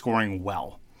complicated scoring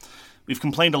well. We've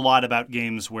complained a lot about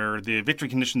games where the victory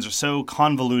conditions are so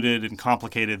convoluted and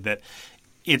complicated that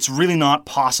it's really not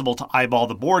possible to eyeball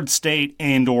the board state,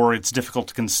 and or it's difficult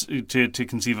to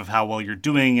conceive of how well you're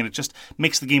doing, and it just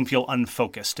makes the game feel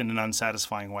unfocused in an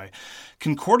unsatisfying way.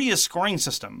 Concordia's scoring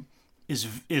system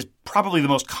is probably the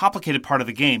most complicated part of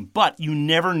the game, but you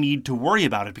never need to worry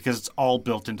about it because it's all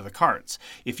built into the cards.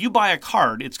 If you buy a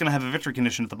card, it's going to have a victory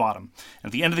condition at the bottom.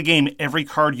 At the end of the game, every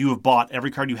card you have bought,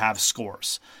 every card you have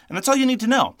scores. And that's all you need to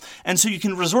know. And so you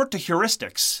can resort to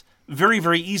heuristics very,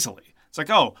 very easily. It's like,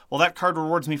 oh, well, that card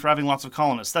rewards me for having lots of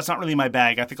colonists. That's not really my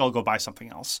bag. I think I'll go buy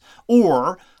something else.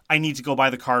 Or I need to go buy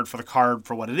the card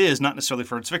for what it is, not necessarily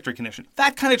for its victory condition.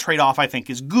 That kind of trade-off, I think,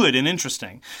 is good and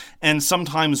interesting. And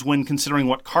sometimes when considering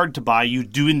what card to buy, you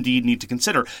do indeed need to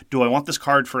consider, do I want this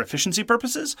card for efficiency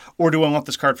purposes, or do I want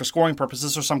this card for scoring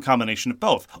purposes, or some combination of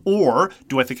both? Or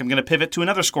do I think I'm going to pivot to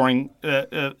another scoring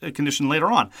condition later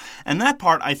on? And that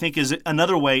part, I think, is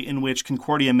another way in which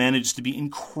Concordia manages to be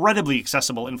incredibly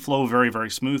accessible and flow very,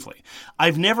 very smoothly.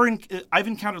 I've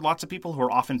encountered lots of people who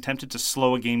are often tempted to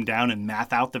slow a game down and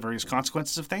math out the various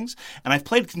consequences of things, and I've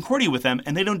played Concordia with them,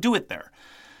 and they don't do it there.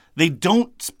 They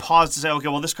don't pause to say, okay,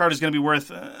 well, this card is going to be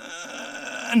worth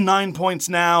 9 points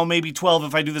now, maybe 12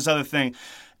 if I do this other thing.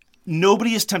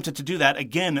 Nobody is tempted to do that,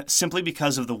 again, simply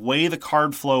because of the way the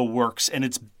card flow works, and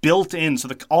it's built in, so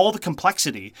all the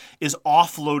complexity is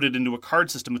offloaded into a card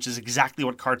system, which is exactly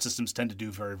what card systems tend to do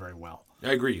very, very well.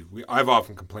 I agree. I've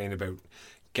often complained about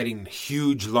getting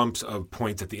huge lumps of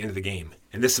points at the end of the game.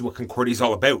 And this is what Concordia is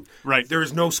all about. Right. There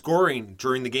is no scoring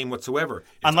during the game whatsoever.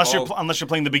 Unless you're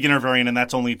playing the beginner variant, and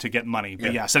that's only to get money.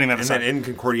 But setting that aside. And then in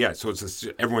Concordia, so it's just,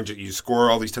 you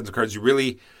score all these tons of cards. You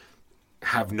really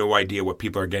have no idea what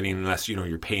people are getting unless,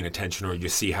 you're paying attention or you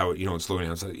see how, it's slowing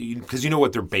down. So, because you know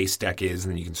what their base deck is,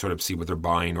 and then you can sort of see what they're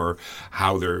buying or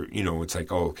how they're, it's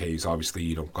like, oh, okay, he's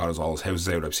obviously, got all his houses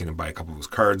out. I've seen him buy a couple of his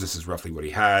cards. This is roughly what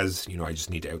he has. I just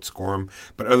need to outscore him.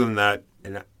 But other than that,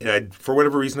 and for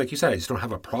whatever reason, like you said, I just don't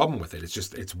have a problem with it.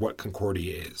 It's what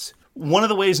Concordia is. One of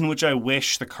the ways in which I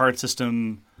wish the card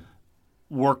system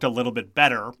worked a little bit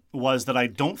better was that I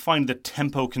don't find the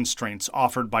tempo constraints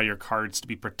offered by your cards to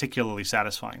be particularly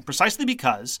satisfying. Precisely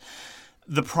because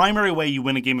the primary way you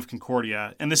win a game of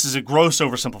Concordia, and this is a gross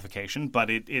oversimplification, but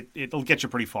it'll get you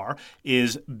pretty far,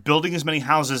 is building as many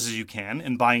houses as you can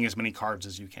and buying as many cards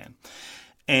as you can.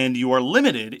 And you are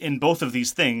limited in both of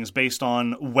these things based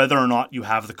on whether or not you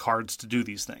have the cards to do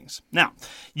these things. Now,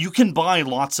 you can buy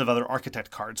lots of other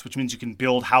architect cards, which means you can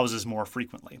build houses more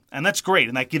frequently. And that's great,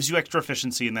 and that gives you extra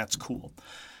efficiency, and that's cool.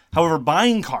 However,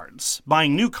 buying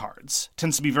new cards,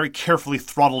 tends to be very carefully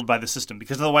throttled by the system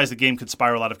because otherwise the game could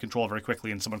spiral out of control very quickly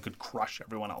and someone could crush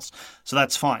everyone else. So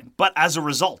that's fine. But as a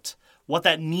result, what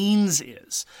that means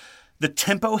is the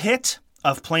tempo hit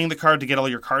of playing the card to get all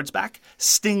your cards back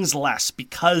stings less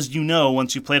because you know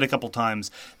once you play it a couple times,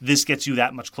 this gets you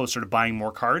that much closer to buying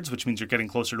more cards, which means you're getting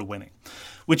closer to winning.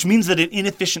 Which means that an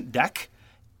inefficient deck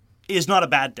is not a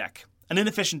bad deck. An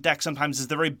inefficient deck sometimes is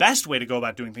the very best way to go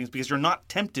about doing things because you're not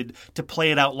tempted to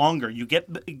play it out longer. You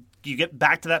get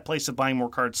back to that place of buying more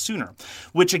cards sooner,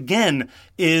 which again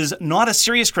is not a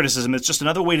serious criticism. It's just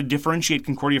another way to differentiate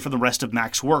Concordia from the rest of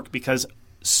Mac's work because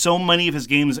so many of his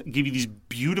games give you these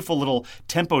beautiful little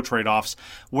tempo trade-offs,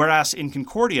 whereas in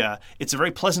Concordia, it's a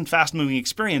very pleasant, fast-moving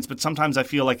experience, but sometimes I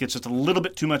feel like it's just a little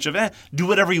bit too much of, do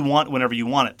whatever you want whenever you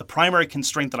want it. The primary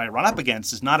constraint that I run up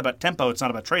against is not about tempo, it's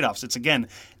not about trade-offs. It's, again,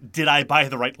 did I buy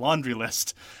the right laundry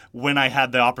list when I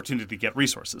had the opportunity to get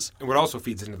resources? And what also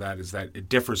feeds into that is that it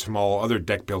differs from all other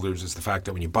deck builders is the fact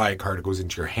that when you buy a card, it goes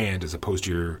into your hand as opposed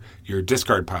to your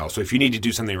discard pile. So if you need to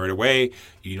do something right away,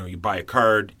 you buy a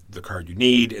card, the card you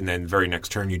need, and then the very next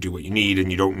turn you do what you need, and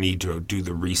you don't need to do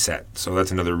the reset. So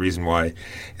that's another reason why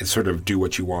it's sort of do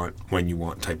what you want when you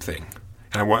want type thing.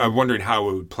 And I'm wondering how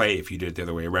it would play if you did it the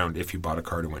other way around, if you bought a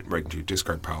card and went right into your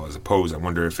discard pile as opposed. I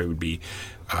wonder if it would be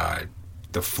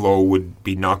the flow would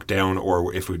be knocked down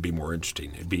or if it would be more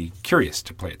interesting. It'd be curious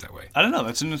to play it that way. I don't know.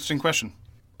 That's an interesting question.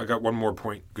 I got one more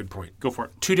point. Good point. Go for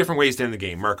it. 2 different ways to end the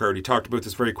game. Mark already talked about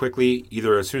this very quickly.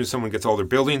 Either as soon as someone gets all their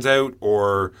buildings out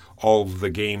or all of the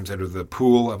games out of the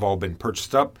pool have all been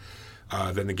purchased up,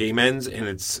 then the game ends. And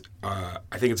it's, I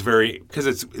think it's very, because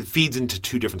it feeds into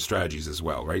 2 different strategies as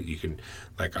well, right? You can,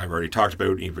 like I've already talked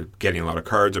about, either getting a lot of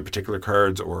cards or particular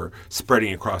cards or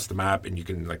spreading across the map, and you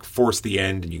can like force the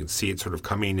end and you can see it sort of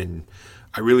coming. And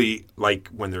I really like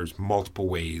when there's multiple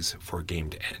ways for a game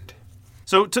to end.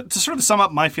 So to sort of sum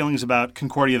up my feelings about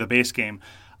Concordia, the base game,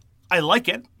 I like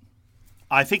it.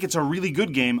 I think it's a really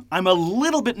good game. I'm a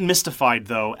little bit mystified,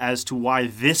 though, as to why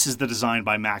this is the design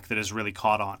by Mac that has really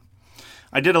caught on.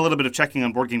 I did a little bit of checking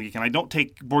on Board Game Geek, and I don't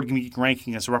take Board Game Geek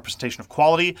ranking as a representation of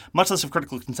quality, much less of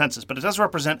critical consensus, but it does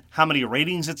represent how many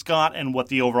ratings it's got and what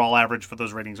the overall average for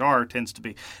those ratings tends to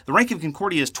be. The rank of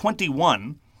Concordia is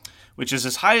 21, which is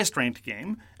his highest ranked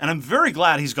game, and I'm very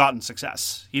glad he's gotten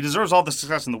success. He deserves all the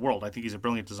success in the world. I think he's a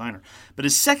brilliant designer. But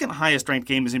his second highest ranked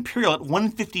game is Imperial at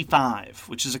 155,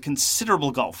 which is a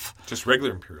considerable gulf. Just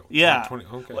regular Imperial? Yeah.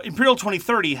 Okay. Well, Imperial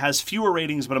 2030 has fewer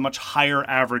ratings but a much higher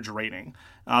average rating.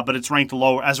 But it's ranked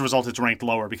lower. As a result, it's ranked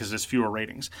lower because there's fewer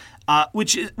ratings,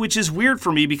 which is weird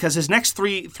for me because his next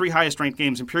three highest ranked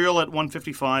games, Imperial at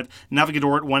 155,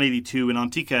 Navigador at 182, and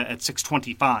Antica at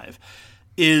 625,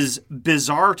 is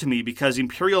bizarre to me because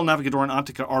Imperial, Navigador, and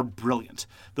Antica are brilliant.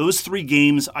 Those 3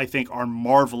 games, I think, are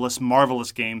marvelous,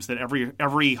 marvelous games that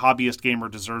every hobbyist gamer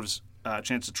deserves a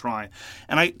chance to try.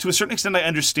 And to a certain extent, I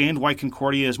understand why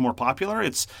Concordia is more popular.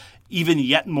 It's even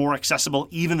yet more accessible,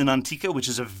 even than Antica, which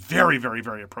is a very, very,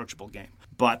 very approachable game.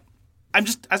 But I'm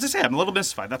just, as I say, I'm a little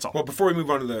mystified, that's all. Well, before we move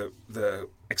on to the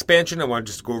expansion, I want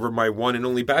to just go over my one and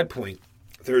only bad point.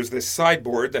 There's this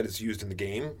sideboard that is used in the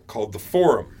game called the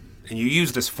Forum. And you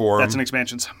use this forum. That's an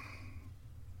expansion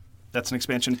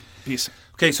piece.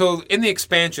 Okay, so in the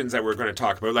expansions that we're going to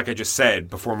talk about, like I just said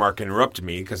before Mark interrupted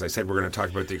me, because I said we're going to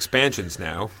talk about the expansions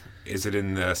now. Is it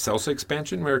in the Celsa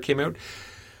expansion where it came out?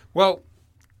 Well,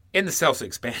 in the Celsa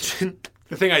expansion,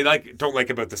 the thing I don't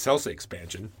like about the Celsa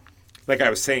expansion, like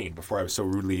I was saying before I was so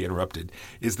rudely interrupted,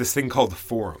 is this thing called the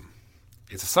Forum.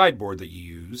 It's a sideboard that you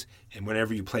use, and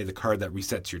whenever you play the card that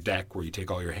resets your deck, where you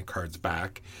take all your cards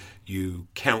back, you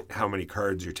count how many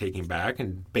cards you're taking back,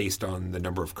 and based on the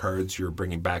number of cards you're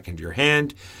bringing back into your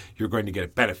hand, you're going to get a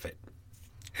benefit.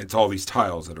 It's all these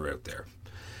tiles that are out there.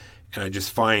 And I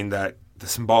just find that the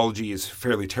symbology is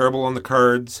fairly terrible on the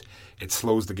cards. It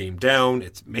slows the game down.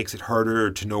 It makes it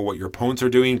harder to know what your opponents are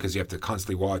doing because you have to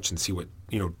constantly watch and see what,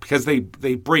 because they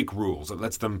break rules. It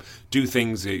lets them do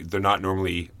things they're not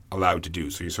normally allowed to do.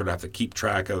 So you sort of have to keep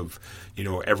track of,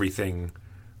 everything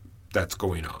that's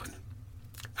going on.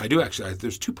 I do actually.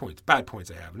 There's 2 points, bad points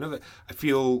I have. Another, I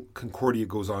feel Concordia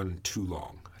goes on too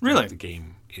long. Really? The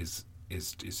game is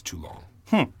too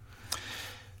long.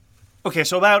 Okay,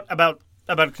 so about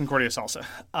Concordia Celsa.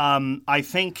 I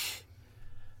think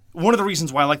one of the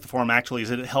reasons why I like the Forum actually is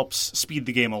that it helps speed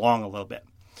the game along a little bit.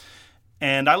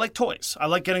 And I like toys. I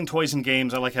like getting toys in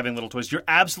games. I like having little toys. You're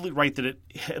absolutely right that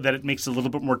it makes it a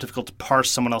little bit more difficult to parse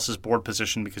someone else's board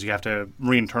position because you have to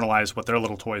re-internalize what their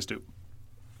little toys do.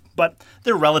 But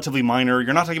they're relatively minor.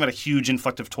 You're not talking about a huge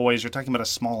influx of toys. You're talking about a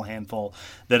small handful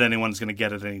that anyone's going to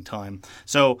get at any time.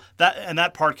 So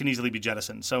that part can easily be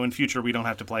jettisoned. So in future, we don't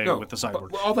have to play with the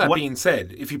sideboard. All that being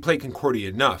said, if you play Concordia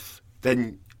enough,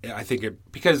 then I think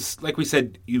because, like we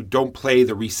said, you don't play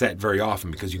the reset very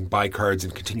often because you can buy cards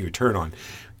and continue your turn on.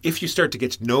 If you start to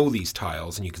get to know these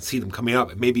tiles and you can see them coming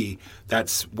up, maybe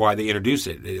that's why they introduce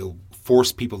it. It'll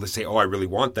force people to say, oh, I really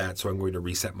want that, so I'm going to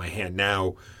reset my hand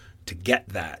now to get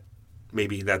that.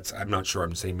 Maybe I'm not sure.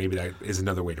 I'm saying maybe that is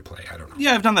another way to play. I don't know.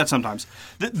 Yeah, I've done that sometimes.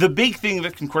 The big thing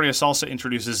that Concordia Salsa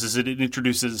introduces is that it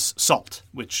introduces salt,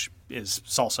 which is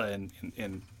salsa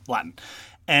in Latin.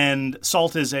 And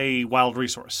salt is a wild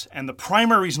resource. And the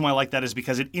primary reason why I like that is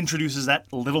because it introduces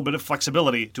that little bit of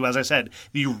flexibility to, as I said,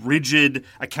 the rigid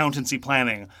accountancy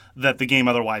planning that the game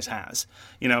otherwise has.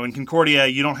 In Concordia,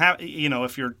 you don't have,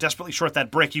 if you're desperately short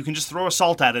that brick, you can just throw a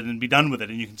salt at it and be done with it,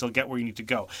 and you can still get where you need to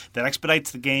go. That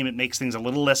expedites the game. It makes things a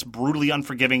little less brutally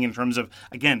unforgiving in terms of,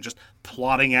 again, just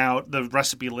plotting out the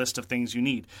recipe list of things you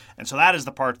need. And so that is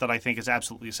the part that I think is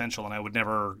absolutely essential, and I would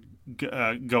never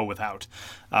go without.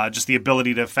 Just the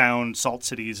ability to found salt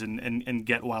cities and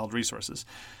get wild resources.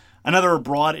 Another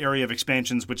broad area of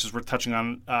expansions, which is worth touching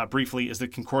on briefly, is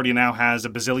that Concordia now has a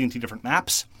bazillion different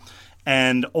maps,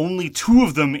 and only 2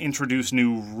 of them introduce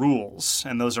new rules,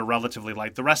 and those are relatively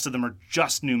light. The rest of them are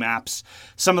just new maps.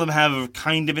 Some of them have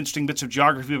kind of interesting bits of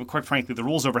geography, but quite frankly, the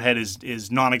rules overhead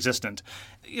is non-existent.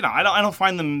 I don't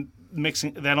find them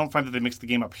mixing. I don't find that they mix the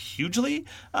game up hugely,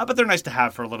 but they're nice to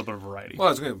have for a little bit of variety.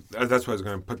 Well, that's what I was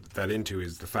going to put that into,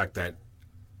 is the fact that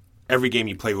every game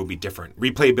you play will be different.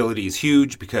 Replayability is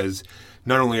huge because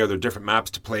not only are there different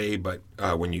maps to play, but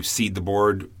when you seed the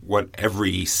board, what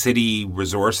every city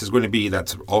resource is going to be,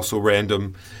 that's also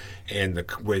random. And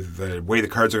the way the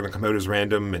cards are going to come out is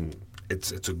random, and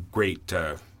it's a great,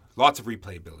 lots of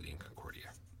replayability in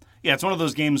Concordia. Yeah, it's one of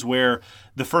those games where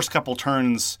the first couple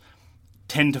turns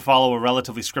tend to follow a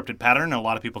relatively scripted pattern, and a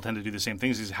lot of people tend to do the same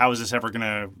things. How is this ever going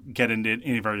to get into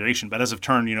any variation? But as of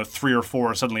turn, 3 or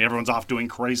 4, suddenly everyone's off doing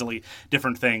crazily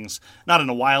different things. Not in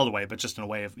a wild way, but just in a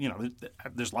way of,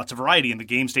 there's lots of variety, and the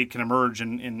game state can emerge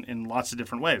in lots of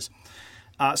different ways.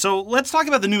 So let's talk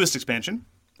about the newest expansion,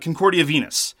 Concordia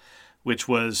Venus, which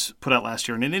was put out last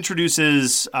year. And it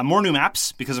introduces more new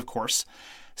maps, because of course,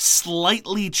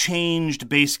 slightly changed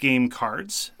base game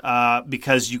cards,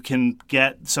 because you can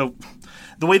get... So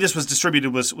the way this was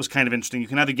distributed was kind of interesting. You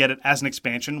can either get it as an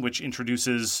expansion, which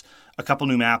introduces a couple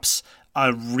new maps,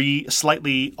 a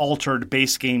slightly altered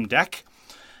base game deck,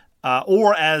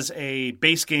 or as a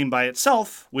base game by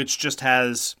itself, which just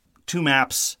has 2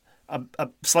 maps, a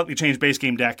slightly changed base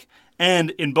game deck,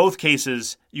 and in both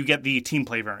cases, you get the team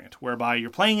play variant, whereby you're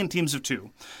playing in teams of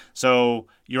 2. So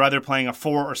you're either playing a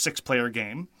 4 or 6 player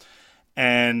game,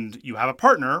 and you have a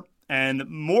partner, and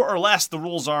more or less the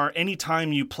rules are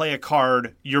anytime you play a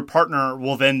card, your partner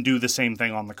will then do the same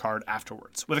thing on the card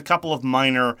afterwards, with a couple of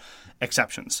minor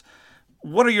exceptions.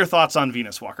 What are your thoughts on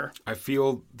Venus, Walker? I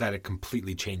feel that it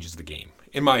completely changes the game,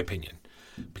 in my opinion,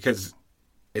 because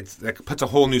that puts a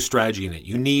whole new strategy in it.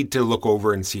 You need to look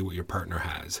over and see what your partner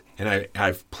has. And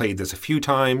I've played this a few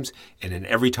times, and in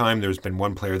every time there's been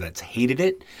one player that's hated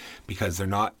it because they're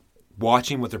not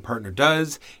watching what their partner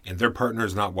does, and their partner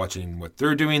is not watching what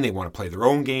they're doing. They want to play their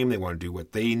own game. They want to do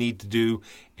what they need to do,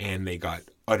 and they got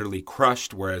utterly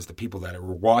crushed, whereas the people that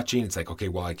were watching, it's like, okay,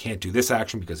 well, I can't do this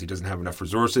action because he doesn't have enough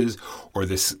resources, or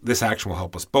this action will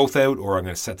help us both out, or I'm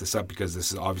going to set this up because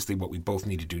this is obviously what we both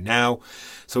need to do now.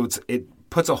 So it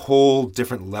puts a whole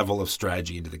different level of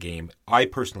strategy into the game. I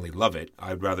personally love it.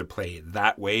 I'd rather play it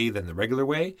that way than the regular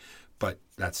way, but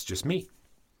that's just me.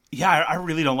 Yeah, I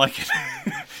really don't like it.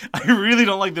 I really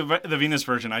don't like the Venus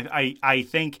version. I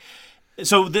think...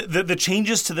 So the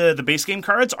changes to the base game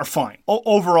cards are fine.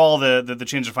 Overall, the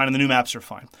changes are fine, and the new maps are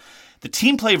fine. The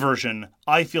team play version,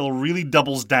 I feel, really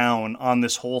doubles down on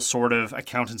this whole sort of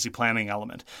accountancy planning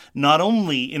element. Not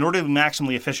only, in order to be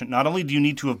maximally efficient, not only do you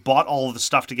need to have bought all of the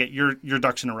stuff to get your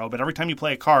ducks in a row, but every time you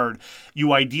play a card,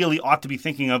 you ideally ought to be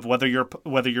thinking of whether your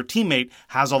teammate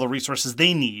has all the resources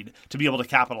they need to be able to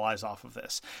capitalize off of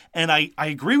this. And I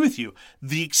agree with you.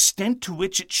 The extent to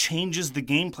which it changes the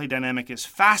gameplay dynamic is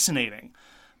fascinating,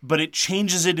 but it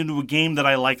changes it into a game that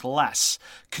I like less.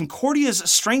 Concordia's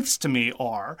strengths to me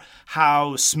are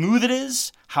how smooth it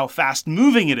is, how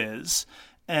fast-moving it is,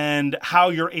 and how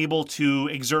you're able to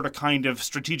exert a kind of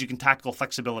strategic and tactical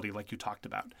flexibility like you talked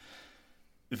about.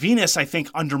 Venus, I think,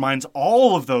 undermines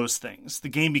all of those things. The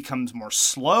game becomes more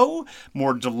slow,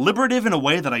 more deliberative in a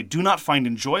way that I do not find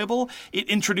enjoyable. It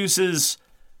introduces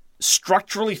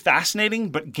structurally fascinating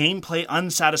but gameplay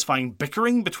unsatisfying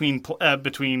bickering between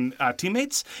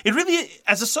teammates. It really,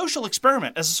 as a social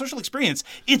experiment, as a social experience,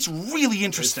 it's really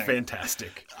interesting. It's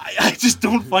fantastic. I just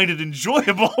don't find it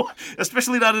enjoyable,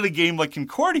 especially not in a game like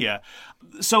Concordia.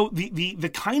 So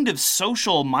the kind of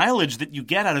social mileage that you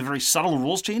get out of very subtle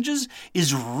rules changes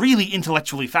is really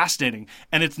intellectually fascinating,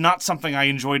 and it's not something I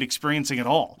enjoyed experiencing at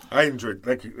all. I enjoyed,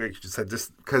 like you said, this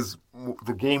because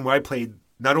the game I played,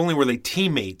 not only were they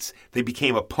teammates, they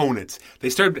became opponents. They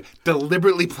started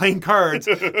deliberately playing cards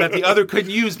that the other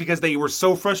couldn't use because they were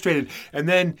so frustrated. And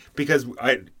then because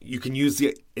you can use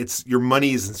your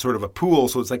money's in sort of a pool,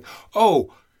 so it's like,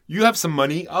 oh, you have some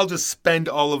money, I'll just spend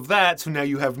all of that, so now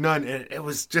you have none. And it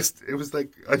was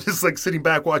like I just like sitting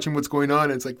back watching what's going on.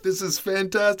 And it's like, this is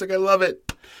fantastic. I love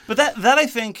it. But that I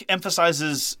think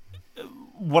emphasizes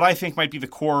what I think might be the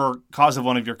core cause of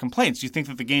one of your complaints. You think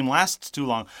that the game lasts too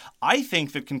long. I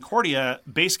think that Concordia,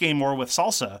 base game or with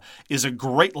Salsa, is a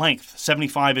great length,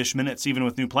 75-ish minutes, even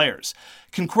with new players.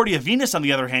 Concordia Venus, on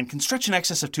the other hand, can stretch in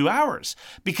excess of 2 hours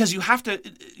because you have to,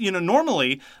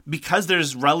 normally, because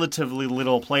there's relatively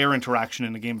little player interaction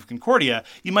in a game of Concordia,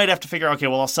 you might have to figure, okay,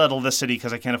 well, I'll settle this city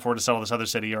because I can't afford to settle this other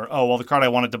city, or, oh, well, the card I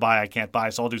wanted to buy I can't buy,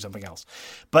 so I'll do something else.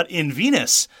 But in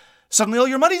Venus, suddenly all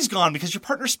your money's gone because your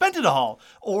partner spent it all.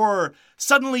 Or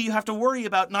suddenly you have to worry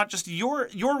about not just your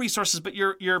resources, but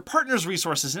your partner's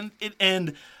resources.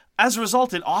 And as a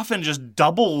result, it often just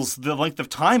doubles the length of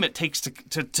time it takes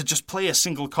to just play a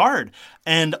single card.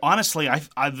 And honestly,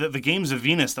 the games of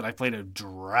Venus that I played have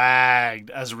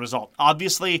dragged as a result.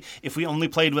 Obviously, if we only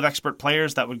played with expert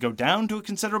players, that would go down to a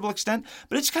considerable extent.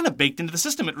 But it's kind of baked into the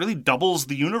system. It really doubles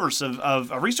the universe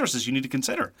of resources you need to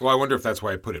consider. Well, I wonder if that's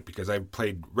why I put it, because I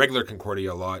played regular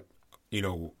Concordia a lot,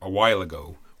 a while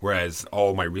ago, whereas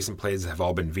all my recent plays have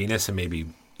all been Venus, and maybe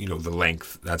the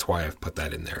length, that's why I've put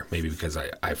that in there. Maybe because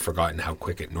I've forgotten how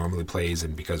quick it normally plays,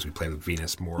 and because we play with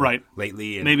Venus more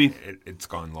lately, and maybe it's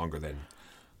gone longer than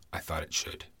I thought it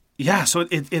should. Yeah, so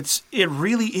it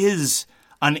really is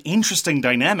an interesting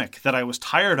dynamic that I was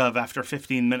tired of after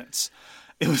 15 minutes.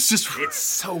 It was just... It's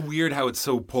so weird how it's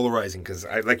so polarizing, because,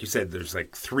 like you said, there's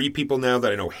like 3 people now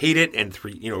that I know hate it, and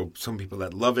 3, some people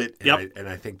that love it, and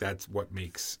I think that's what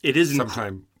makes it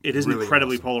sometimes really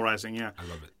incredibly awesome. Polarizing, yeah. I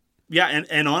love it. Yeah,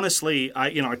 and honestly,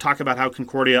 I talk about how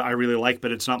Concordia I really like,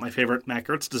 but it's not my favorite Matt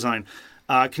Gertz design.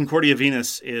 Concordia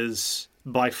Venus is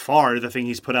by far the thing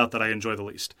he's put out that I enjoy the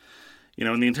least.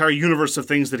 In the entire universe of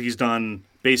things that he's done,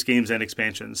 base games and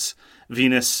expansions,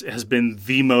 Venus has been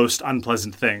the most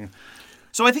unpleasant thing.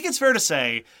 So I think it's fair to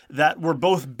say that we're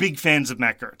both big fans of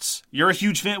Matt Gertz. You're a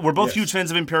huge fan. We're both huge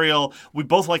fans of Imperial. We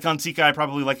both like Antica. I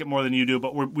probably like it more than you do,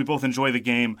 but we both enjoy the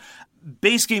game.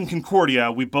 Base game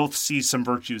Concordia, we both see some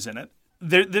virtues in it.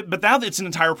 But now it's an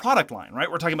entire product line, right?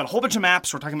 We're talking about a whole bunch of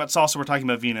maps. We're talking about Salsa. We're talking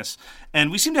about Venus.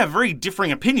 And we seem to have very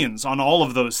differing opinions on all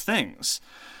of those things.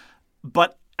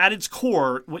 But at its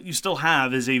core, what you still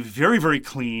have is a very, very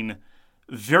clean,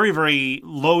 very, very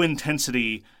low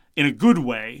intensity, in a good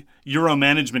way, Euro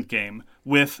management game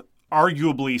with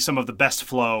arguably some of the best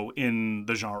flow in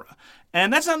the genre.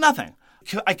 And that's not nothing.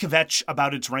 I kvetch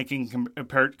about its ranking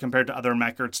compared to other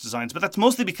Matt Gertz designs, but that's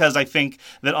mostly because I think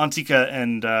that Antica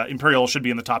and Imperial should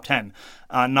be in the top 10,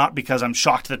 not because I'm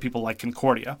shocked that people like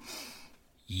Concordia.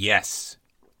 Yes.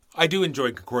 I do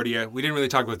enjoy Concordia. We didn't really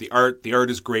talk about the art. The art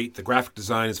is great. The graphic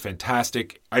design is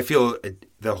fantastic. I feel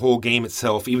the whole game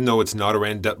itself, even though it's not a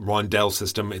rondel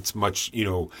system, it's much,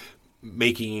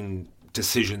 making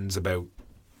decisions about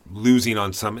losing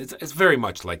on some. It's very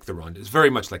much like the rondel. It's very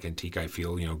much like Antica, I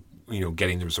feel,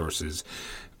 getting the resources,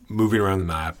 moving around the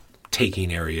map,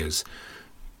 taking areas.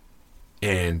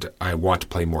 And I want to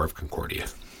play more of Concordia.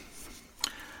 So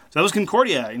that was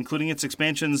Concordia, including its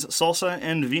expansions Salsa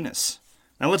and Venus.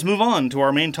 Now let's move on to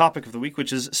our main topic of the week,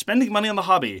 which is spending money on the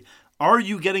hobby. Are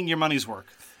you getting your money's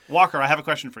worth? Walker, I have a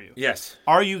question for you. Yes.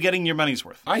 Are you getting your money's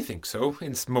worth? I think so.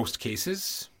 In most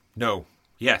cases. No.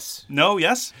 Yes. No,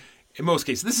 yes? In most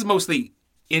cases. This is mostly,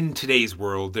 in today's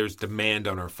world, there's demand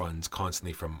on our funds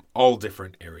constantly from all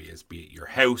different areas, be it your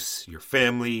house, your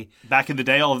family. Back in the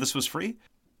day, all of this was free?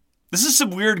 This is some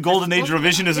weird golden age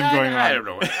revisionism going on. I don't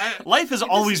know. Life has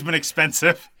always been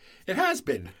expensive. It has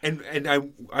been. And I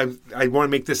want to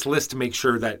make this list to make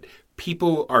sure that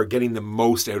people are getting the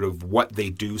most out of what they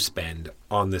do spend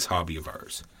on this hobby of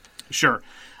ours. Sure.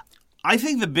 I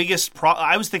think the biggest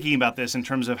I was thinking about this in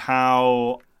terms of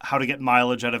how to get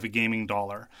mileage out of a gaming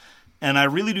dollar. And I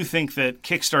really do think that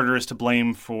Kickstarter is to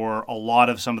blame for a lot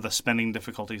of some of the spending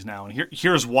difficulties now. And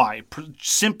here's why.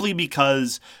 Simply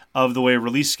because of the way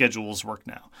release schedules work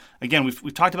now. Again,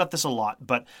 we've talked about this a lot,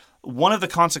 but one of the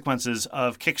consequences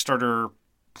of Kickstarter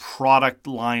product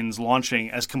lines launching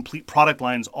as complete product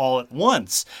lines all at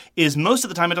once is most of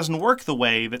the time it doesn't work the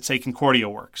way that, say, Concordia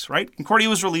works, right? Concordia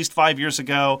was released 5 years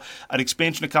ago, an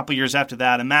expansion a couple years after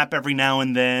that, a map every now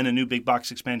and then, a new big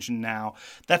box expansion now.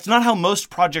 That's not how most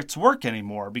projects work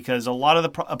anymore, because a lot of the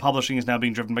publishing is now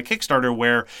being driven by Kickstarter,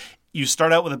 where you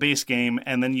start out with a base game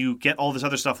and then you get all this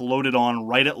other stuff loaded on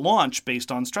right at launch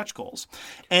based on stretch goals.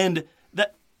 And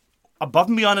that, above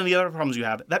and beyond any other problems you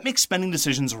have, that makes spending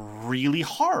decisions really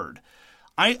hard.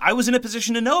 I was in a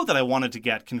position to know that I wanted to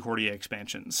get Concordia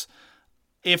expansions.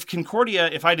 If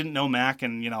I didn't know Mac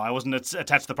and, I wasn't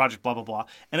attached to the project, blah, blah, blah,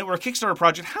 and it were a Kickstarter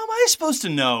project, how am I supposed to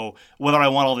know whether I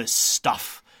want all this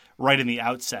stuff right in the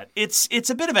outset? It's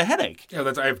a bit of a headache.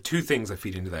 Yeah, I have two things that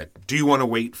feed into that. Do you want to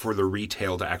wait for the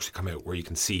retail to actually come out where you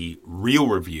can see real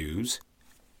reviews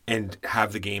and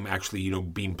have the game actually,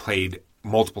 being played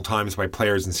multiple times by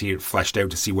players and see it fleshed out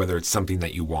to see whether it's something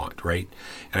that you want, right?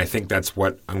 And I think that's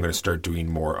what I'm going to start doing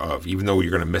more of. Even though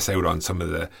you're going to miss out on some of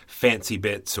the fancy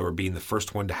bits or being the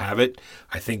first one to have it,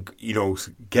 I think,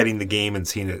 getting the game and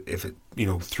seeing it, if it,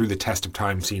 through the test of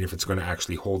time, seeing if it's going to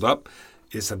actually hold up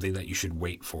is something that you should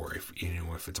wait for if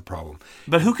it's a problem.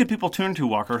 But who could people turn to,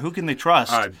 Walker? Who can they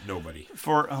trust? Nobody.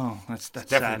 That's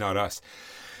definitely sad. Not us.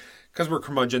 Because we're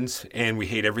curmudgeons and we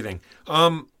hate everything.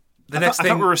 I thought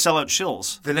we were sellout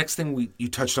shills. The next thing you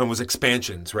touched on was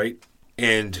expansions, right?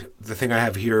 And the thing I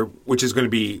have here, which is going to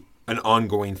be an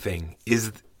ongoing thing,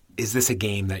 is this a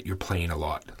game that you're playing a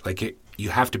lot? You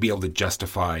have to be able to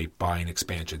justify buying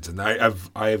expansions, and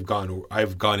I've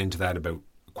gone into that about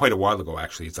quite a while ago.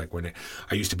 Actually, it's like when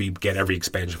I used to get every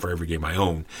expansion for every game I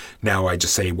own. Now I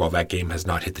just say, well, that game has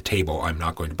not hit the table. I'm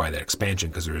not going to buy that expansion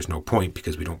because there is no point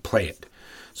because we don't play it.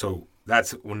 So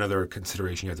that's another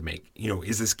consideration you have to make.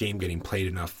 Is this game getting played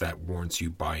enough that warrants you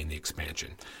buying the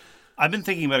expansion? I've been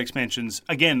thinking about expansions,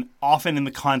 again, often in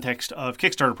the context of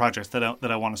Kickstarter projects that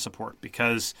I want to support,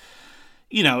 because,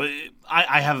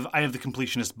 I have the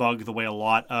completionist bug the way a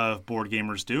lot of board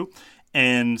gamers do.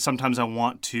 And sometimes I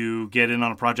want to get in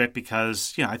on a project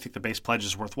because, I think the base pledge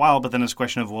is worthwhile, but then it's a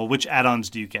question of, well, which add-ons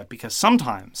do you get? Because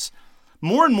sometimes,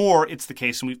 more and more, it's the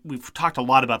case, and we've talked a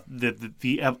lot about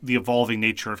the evolving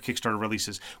nature of Kickstarter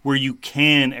releases, where you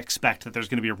can expect that there's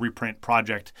going to be a reprint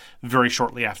project very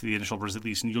shortly after the initial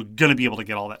release, and you're going to be able to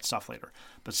get all that stuff later.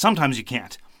 But sometimes you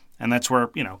can't, and that's where,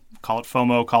 call it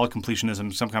FOMO, call it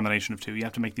completionism, some combination of two. You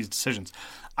have to make these decisions.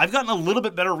 I've gotten a little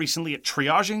bit better recently at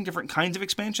triaging different kinds of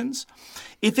expansions.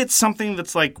 If it's something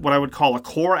that's like what I would call a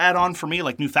core add-on for me,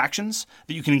 like new factions,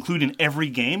 that you can include in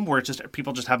every game, where it's just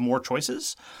people just have more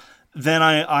choices, then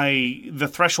the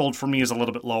threshold for me is a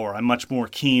little bit lower. I'm much more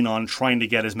keen on trying to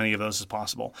get as many of those as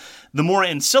possible. The more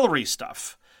ancillary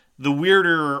stuff, the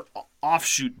weirder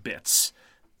offshoot bits,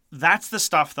 that's the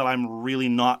stuff that I'm really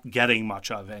not getting much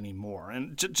of anymore.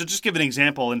 And to just give an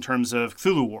example in terms of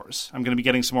Cthulhu Wars, I'm going to be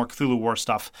getting some more Cthulhu Wars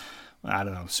stuff, I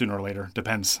don't know, sooner or later.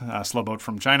 Depends. Slow boat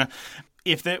from China.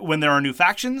 When there are new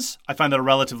factions, I find that a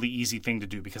relatively easy thing to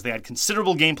do because they add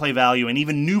considerable gameplay value, and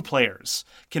even new players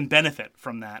can benefit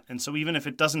from that. And so even if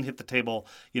it doesn't hit the table,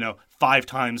 5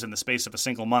 times in the space of a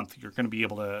single month, you're going to be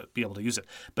able to use it.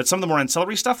 But some of the more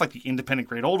ancillary stuff, like the independent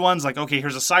grade old ones, like, okay,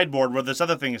 here's a sideboard where this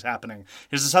other thing is happening.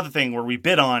 Here's this other thing where we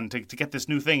bid on to get this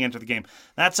new thing into the game.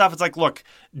 That stuff, it's like, look,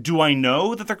 do I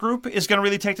know that the group is going to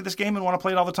really take to this game and want to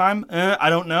play it all the time? I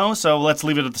don't know, so let's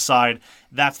leave it at the side.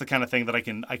 That's the kind of thing that I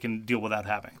can deal with without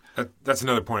having. That's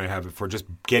another point I have for just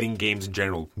getting games in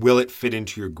general. Will it fit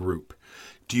into your group?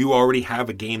 Do you already have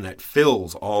a game that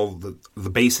fills all the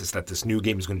basis that this new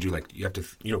game is going to do? Like, you have to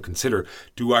consider,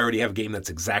 do I already have a game that's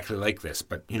exactly like this?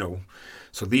 But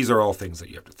so these are all things that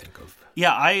you have to think of.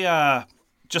 Yeah, I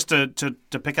just to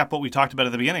pick up what we talked about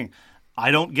at the beginning,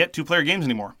 I don't get 2-player games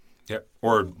anymore. Yeah,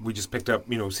 or we just picked up,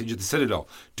 Siege of the Citadel.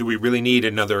 Do we really need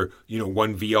another,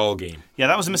 1v-all game? Yeah,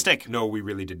 that was a mistake. No, we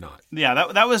really did not. Yeah,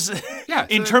 that was... Yeah,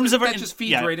 in terms of... That just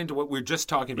feeds right into what we were just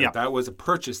talking about. Yeah. That was a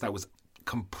purchase that was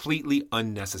completely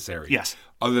unnecessary. Yes.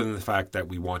 Other than the fact that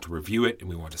we want to review it, and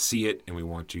we want to see it, and we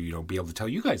want to, be able to tell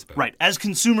you guys about it. Right. As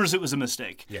consumers, it was a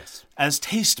mistake. Yes. As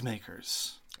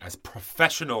tastemakers... As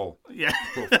professional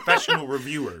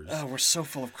reviewers. Oh, we're so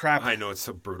full of crap. I know, it's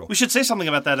so brutal. We should say something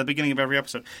about that at the beginning of every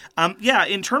episode.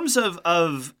 In terms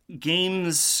of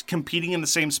games competing in the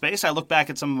same space, I look back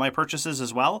at some of my purchases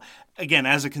as well. Again,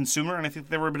 as a consumer, and I think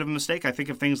they were a bit of a mistake. I think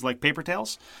of things like Paper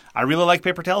Tales. I really like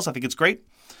Paper Tales. I think it's great.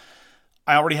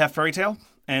 I already have Fairy Tale,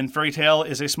 and Fairy Tale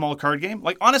is a small card game.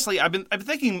 Like, honestly, I've been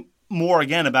thinking more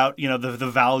again about, the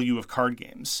value of card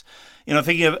games.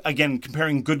 Thinking of, again,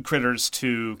 comparing Good Critters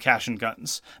to Cash and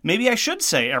Guns. Maybe I should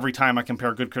say every time I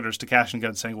compare Good Critters to Cash and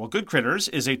Guns, saying, well, Good Critters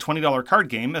is a $20 card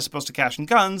game as opposed to Cash and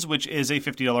Guns, which is a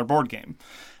 $50 board game.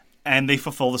 And they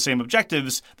fulfill the same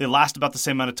objectives. They last about the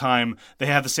same amount of time. They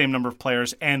have the same number of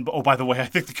players. And, oh, by the way, I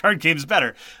think the card game is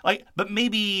better. But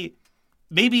maybe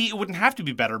it wouldn't have to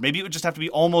be better. Maybe it would just have to be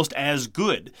almost as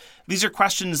good. These are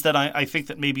questions that I think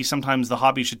that maybe sometimes the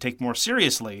hobby should take more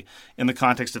seriously in the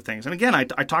context of things. And again,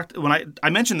 I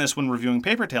mentioned this when reviewing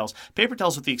Paper Tales. Paper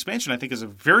Tales with the expansion, I think, is a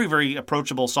very, very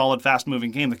approachable, solid,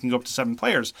 fast-moving game that can go up to 7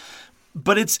 players.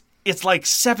 But it's like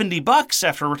 $70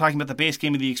 after we're talking about the base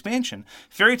game of the expansion.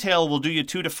 Fairy Tale will do you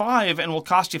 2 to 5 and will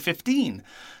cost you $15.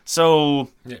 So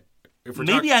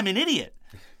maybe I'm an idiot,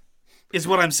 is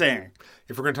what I'm saying.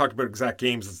 If we're going to talk about exact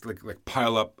games, it's like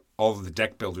pile up all of the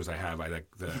deck builders I have. I like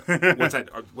the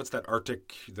what's that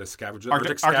Arctic Scavenger?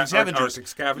 Arctic Scavengers. Arctic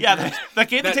Scavengers. Yeah, that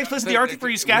game that takes place in the Arctic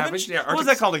where you scavenge. Yeah, what was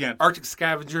that called again? Arctic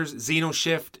Scavengers,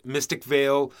 Xenoshift, Mystic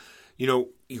Vale. You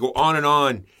go on and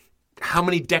on. How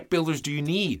many deck builders do you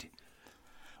need?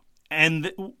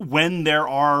 And when there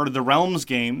are the Realms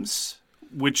games,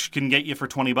 which can get you for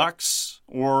 $20,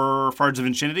 or Fards of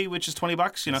Infinity, which is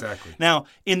 $20, Exactly. Now,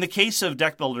 in the case of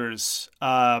deck builders,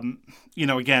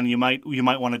 again, you might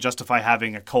want to justify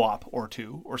having a co-op or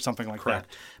two or something like Correct.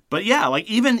 that. But yeah, like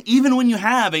even when you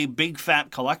have a big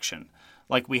fat collection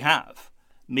like we have,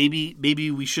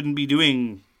 maybe we shouldn't be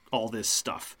doing all this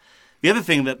stuff. The other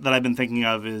thing that I've been thinking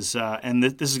of is, and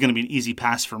this is going to be an easy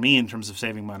pass for me in terms of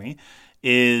saving money,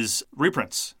 is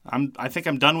reprints. I think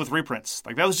I'm done with reprints.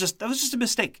 Like that was just a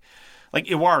mistake. Like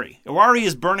Iwari. Iwari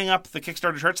is burning up the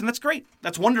Kickstarter charts, and that's great.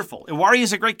 That's wonderful. Iwari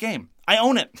is a great game. I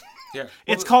own it. Yeah.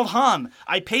 It's called Han.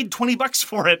 I paid $20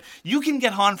 for it. You can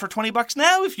get Han for $20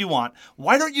 now if you want.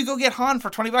 Why don't you go get Han for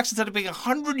 $20 instead of paying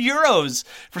 €100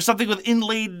 for something with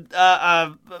inlaid?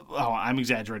 I'm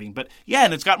exaggerating, but yeah,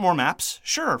 and it's got more maps.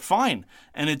 Sure, fine,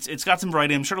 and it's got some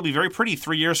variety. I'm sure it'll be very pretty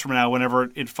 3 years from now, whenever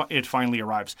it finally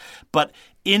arrives. But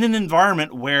in an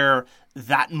environment where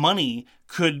that money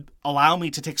could allow me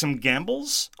to take some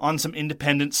gambles on some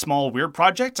independent, small, weird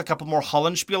projects, a couple more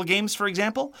Hollenspiel games, for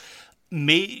example.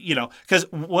 Because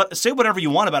say whatever you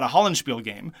want about a Hollenspiel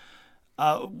game.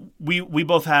 We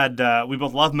both love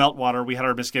Meltwater. We had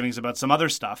our misgivings about some other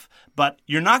stuff, but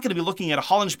you're not going to be looking at a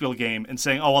Hollenspiel game and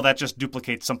saying, "Oh, well, that just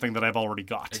duplicates something that I've already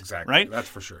got." Exactly, right? That's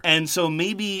for sure. And so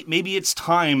maybe it's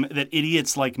time that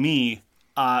idiots like me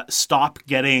stop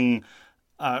getting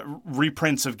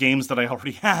reprints of games that I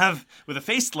already have with a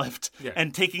facelift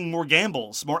and taking more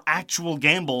actual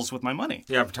gambles with my money.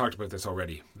 Yeah, I've talked about this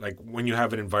already. Like when you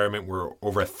have an environment where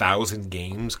over 1,000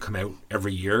 games come out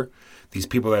every year, these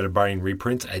people that are buying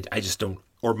reprints, I just don't,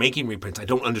 or making reprints, I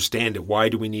don't understand it. Why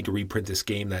do we need to reprint this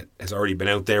game that has already been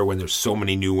out there when there's so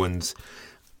many new ones?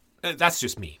 That's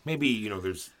just me. Maybe,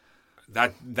 there's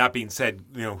that being said,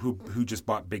 who just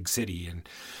bought Big City and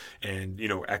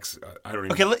X, I don't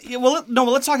even... Okay,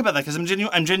 let's talk about that because I'm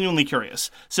genuinely curious.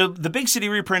 So the Big City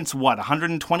reprints, what,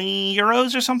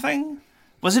 €120 or something?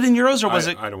 Was it in euros or was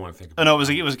it... I don't want to think about no,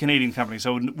 it was a Canadian company,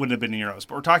 so it wouldn't have been in euros.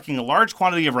 But we're talking a large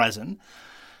quantity of resin.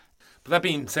 But that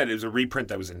being said, it was a reprint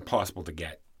that was impossible to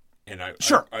get. And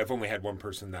I've only had one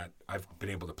person that I've been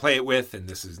able to play it with,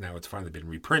 and it's finally been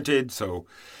reprinted, so...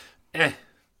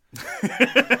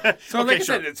 So like I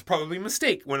said, it's probably a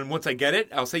mistake. Once I get it,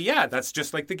 I'll say, yeah, that's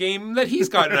just like the game that he's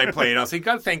got and I played. I'll say,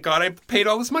 God, thank God I paid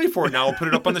all this money for it. Now I'll put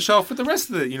it up on the shelf with the rest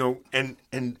of the,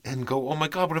 and go, oh my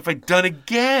God, what have I done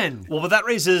again? Well, but that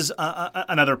raises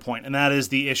another point, and that is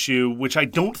the issue, which I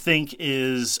don't think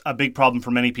is a big problem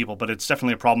for many people, but it's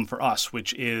definitely a problem for us,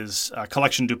 which is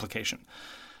collection duplication.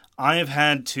 I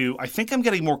think I'm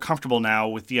getting more comfortable now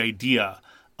with the idea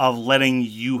of letting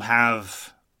you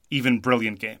have even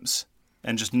brilliant games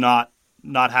and just not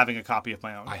having a copy of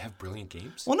my own. I have brilliant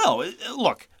games? Well, no.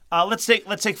 Look, let's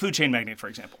take Food Chain Magnate, for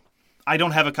example. I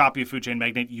don't have a copy of Food Chain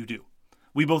Magnate. You do.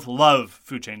 We both love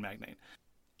Food Chain Magnate.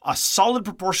 A solid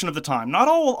proportion of the time, not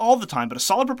all the time, but a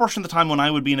solid proportion of the time when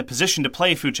I would be in a position to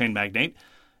play Food Chain Magnate,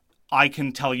 I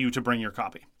can tell you to bring your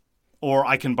copy. Or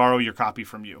I can borrow your copy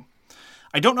from you.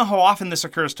 I don't know how often this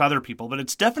occurs to other people, but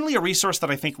it's definitely a resource that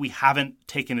I think we haven't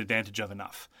taken advantage of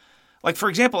enough. Like, for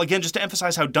example, again, just to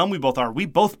emphasize how dumb we both are, we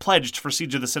both pledged for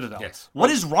Siege of the Citadel. Yes.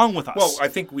 What is wrong with us? Well, I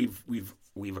think we've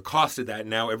accosted that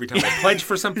now. Every time I pledge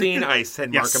for something, I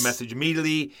send Mark a message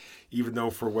immediately, even though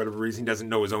for whatever reason he doesn't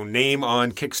know his own name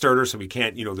on Kickstarter, so we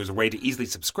can't, there's a way to easily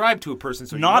subscribe to a person.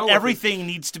 So not everything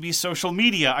needs to be social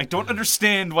media. I don't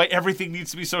understand why everything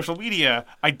needs to be social media.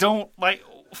 I don't,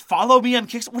 Follow me on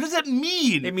Kickstarter. What does that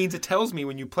mean? It means it tells me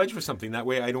when you pledge for something. That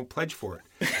way I don't pledge for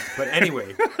it. But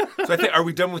anyway, so I think, are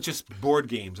we done with just board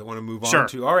games? I want to move on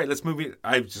to, all right, let's move it.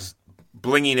 I'm just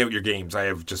blinging out your games. I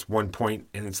have just one point,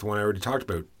 and it's the one I already talked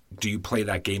about. Do you play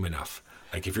that game enough?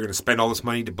 Like, if you're going to spend all this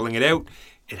money to bling it out,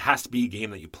 it has to be a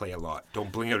game that you play a lot.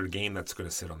 Don't bling out a game that's going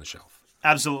to sit on the shelf.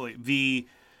 Absolutely.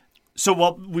 So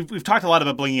while we've talked a lot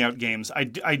about blinging out games, I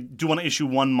do want to issue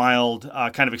one mild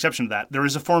kind of exception to that. There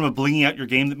is a form of blinging out your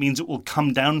game that means it will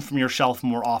come down from your shelf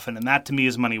more often, and that to me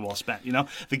is money well spent. You know,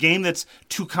 the game that's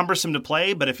too cumbersome to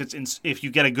play, but if you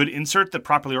get a good insert that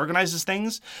properly organizes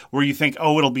things, where you think,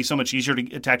 oh, it'll be so much easier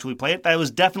to actually play it. That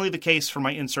was definitely the case for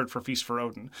my insert for Feast for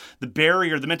Odin.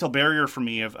 The mental barrier for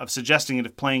me of suggesting it,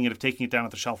 of playing it, of taking it down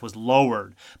at the shelf was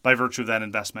lowered by virtue of that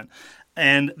investment.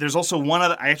 And there's also one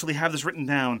other, I actually have this written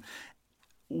down,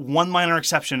 one minor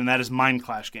exception, and that is Mind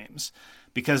Clash games.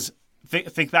 Because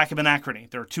think back of Anachrony.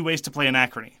 There are two ways to play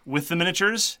Anachrony, with the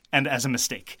miniatures and as a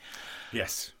mistake.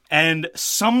 Yes. And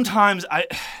sometimes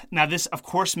now this, of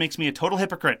course, makes me a total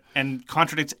hypocrite and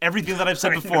contradicts everything that I've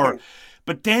said before.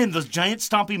 But Dan, those giant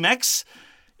stompy mechs,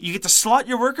 you get to slot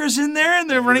your workers in there, and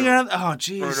they're running around. Oh,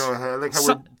 jeez. I like how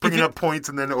we're bringing up points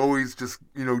and then always just,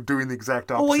 doing the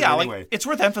exact opposite. Well, yeah, anyway. It's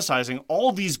worth emphasizing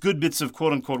all these good bits of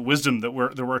quote-unquote wisdom that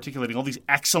we're articulating, all these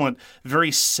excellent,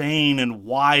 very sane and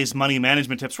wise money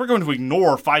management tips. We're going to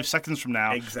ignore 5 seconds from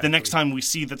now, the next time we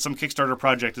see that some Kickstarter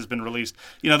project has been released.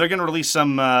 They're going to release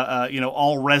some,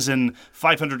 all-resin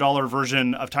 $500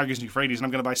 version of Tigers and Euphrates, and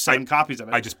I'm going to buy 7 copies of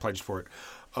it. I just pledged for it.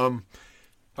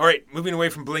 All right, moving away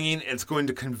from blinging, it's going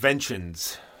to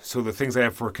conventions. So the things I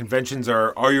have for conventions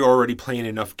are you already playing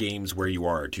enough games where you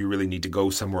are? Do you really need to go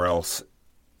somewhere else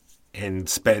and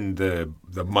spend the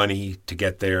money to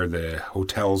get there, the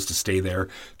hotels to stay there,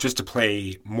 just to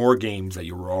play more games that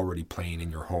you were already playing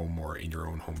in your home or in your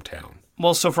own hometown?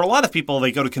 Well, so for a lot of people,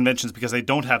 they go to conventions because they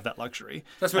don't have that luxury.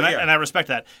 That's what, and I respect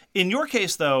that. In your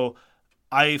case, though,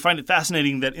 I find it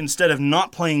fascinating that instead of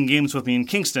not playing games with me in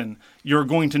Kingston, you're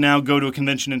going to now go to a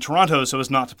convention in Toronto so as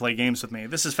not to play games with me.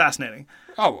 This is fascinating.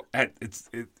 Oh, it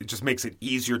just makes it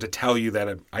easier to tell you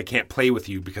that I can't play with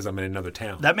you because I'm in another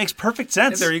town. That makes perfect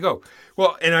sense. And there you go.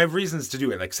 Well, and I have reasons to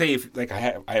do it. Like, say,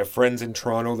 I have friends in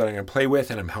Toronto that I'm going to play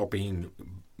with, and I'm helping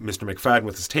Mr. McFadden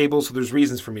with his table, so there's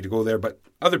reasons for me to go there. But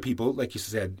other people, like you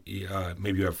said,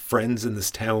 maybe you have friends in this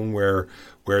town where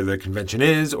the convention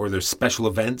is, or there's special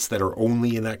events that are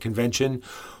only in that convention,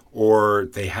 or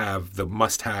they have the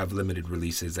must-have limited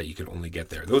releases that you can only get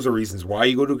there. Those are reasons why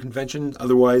you go to a convention.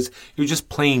 Otherwise, you're just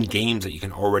playing games that you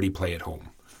can already play at home.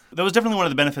 That was definitely one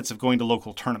of the benefits of going to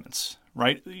local tournaments,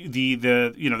 right? The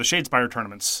Shadespire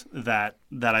tournaments that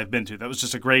I've been to. That was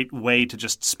just a great way to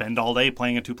just spend all day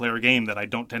playing a 2-player game that I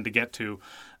don't tend to get to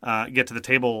the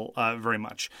table very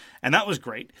much, and that was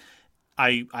great.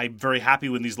 I'm very happy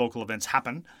when these local events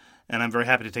happen, and I'm very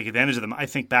happy to take advantage of them. I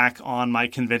think back on my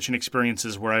convention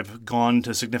experiences where I've gone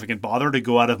to significant bother to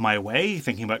go out of my way,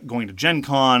 thinking about going to Gen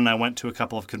Con. I went to a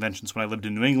couple of conventions when I lived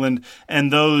in New England,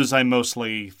 and those I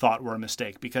mostly thought were a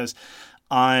mistake because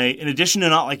in addition to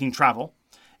not liking travel,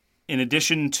 in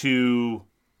addition to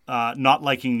not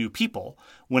liking new people,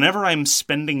 whenever I'm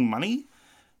spending money,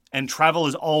 and travel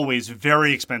is always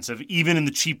very expensive, even in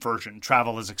the cheap version,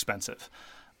 travel is expensive.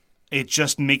 It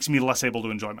just makes me less able to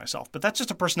enjoy myself. But that's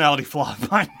just a personality flaw of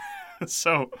mine.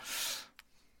 So,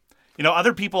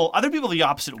 other people the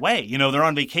opposite way. They're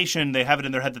on vacation, they have it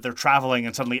in their head that they're traveling,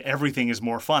 and suddenly everything is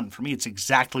more fun. For me, it's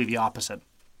exactly the opposite.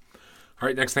 All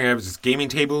right, next thing I have is gaming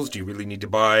tables. Do you really need to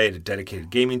buy a dedicated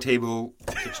gaming table?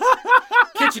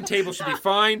 Kitchen table should be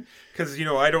fine because,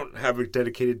 I don't have a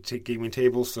dedicated gaming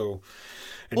table, so...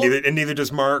 And neither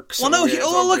does Mark. So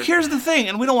look, here's the thing,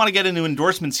 and we don't want to get into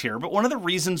endorsements here, but one of the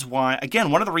reasons why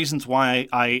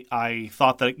I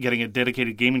thought that getting a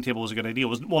dedicated gaming table was a good idea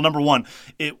was, well, number one,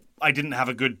 I didn't have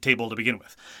a good table to begin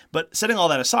with. But setting all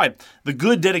that aside, the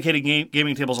good dedicated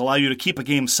gaming tables allow you to keep a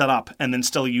game set up and then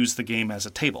still use the game as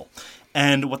a table.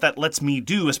 And what that lets me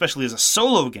do, especially as a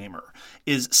solo gamer,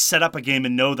 is set up a game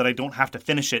and know that I don't have to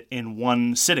finish it in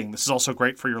one sitting. This is also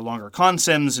great for your longer con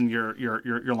sims and your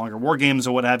longer war games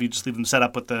or what have you. Just leave them set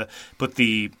up with put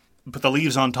the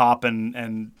leaves on top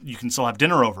and you can still have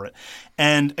dinner over it.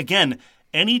 And again,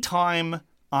 anytime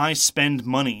I spend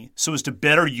money so as to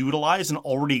better utilize an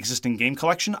already existing game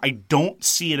collection, I don't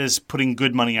see it as putting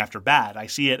good money after bad. I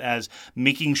see it as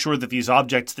making sure that these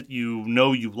objects that you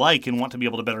like and want to be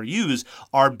able to better use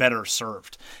are better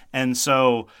served. And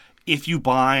so, if you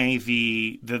buy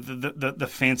the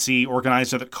fancy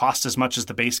organizer that costs as much as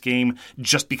the base game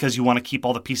just because you want to keep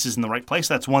all the pieces in the right place,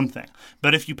 that's one thing.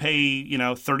 But if you pay,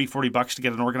 $30-$40 to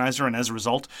get an organizer, and as a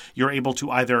result, you're able to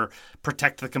either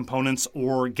protect the components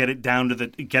or get it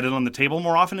get it on the table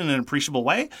more often in an appreciable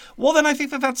way, well, then I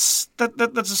think that's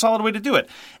a solid way to do it.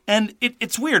 And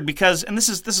it's weird because, and this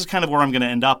is kind of where I'm going to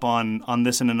end up on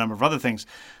this and a number of other things.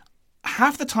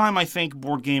 Half the time, I think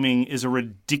board gaming is a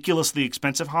ridiculously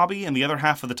expensive hobby, and the other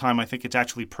half of the time, I think it's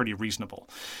actually pretty reasonable.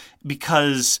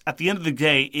 Because at the end of the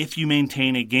day, if you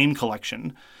maintain a game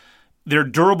collection, they're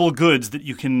durable goods that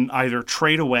you can either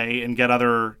trade away and get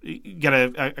a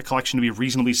collection to be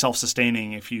reasonably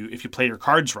self-sustaining if you play your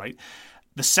cards right.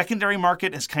 The secondary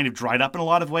market has kind of dried up in a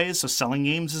lot of ways, so selling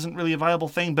games isn't really a viable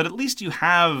thing, but at least you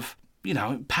have...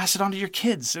 pass it on to your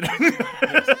kids.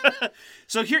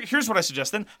 So here's what I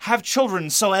suggest then. Have children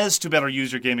so as to better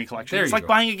use your gaming collection. It's like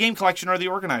buying a game collection or the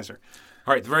organizer.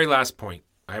 All right, the very last point.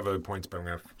 I have other points, but I'm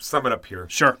going to sum it up here.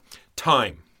 Sure.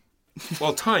 Time.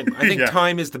 Well, time. I think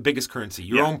time is the biggest currency.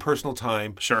 Your own personal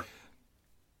time. Sure.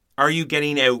 Are you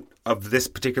getting out of this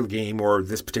particular game or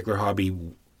this particular hobby,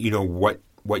 what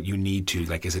you need to?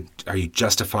 Like, are you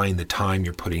justifying the time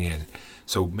you're putting in?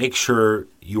 So make sure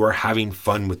you are having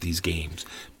fun with these games.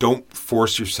 Don't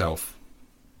force yourself,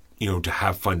 to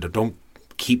have fun. Don't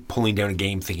keep pulling down a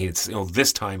game thinking it's,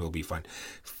 this time it'll be fun.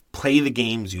 Play the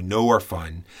games you know are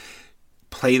fun.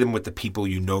 Play them with the people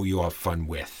you know you'll have fun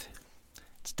with.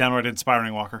 It's downright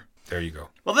inspiring, Walker. There you go.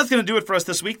 Well, that's going to do it for us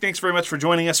this week. Thanks very much for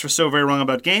joining us for So Very Wrong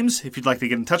About Games. If you'd like to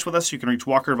get in touch with us, you can reach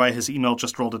Walker via his email,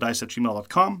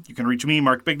 justrolledadice@gmail.com. You can reach me,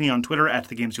 Mark Bigney, on Twitter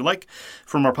 @TheGamesYouLike.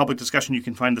 For more public discussion, you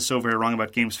can find the So Very Wrong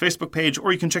About Games Facebook page,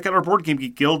 or you can check out our Board Game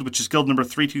Geek Guild, which is guild number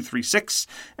 3236,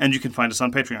 and you can find us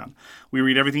on Patreon. We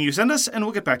read everything you send us, and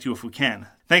we'll get back to you if we can.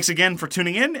 Thanks again for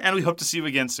tuning in, and we hope to see you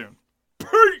again soon. Peace!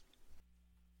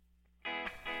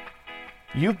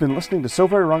 You've been listening to So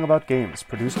Very Wrong About Games,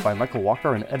 produced by Michael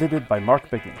Walker and edited by Mark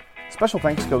Bigney. Special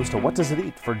thanks goes to What Does It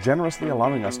Eat for generously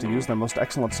allowing us to use their most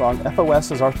excellent song,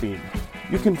 FOS, as our theme.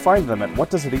 You can find them at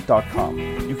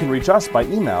whatdoesiteat.com. You can reach us by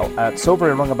email at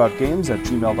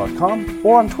soverywrongaboutgames@gmail.com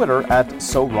or on Twitter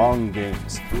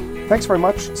 @SoWrongGames. Thanks very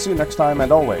much, see you next time,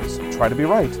 and always, try to be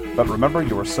right, but remember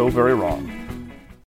you are so very wrong.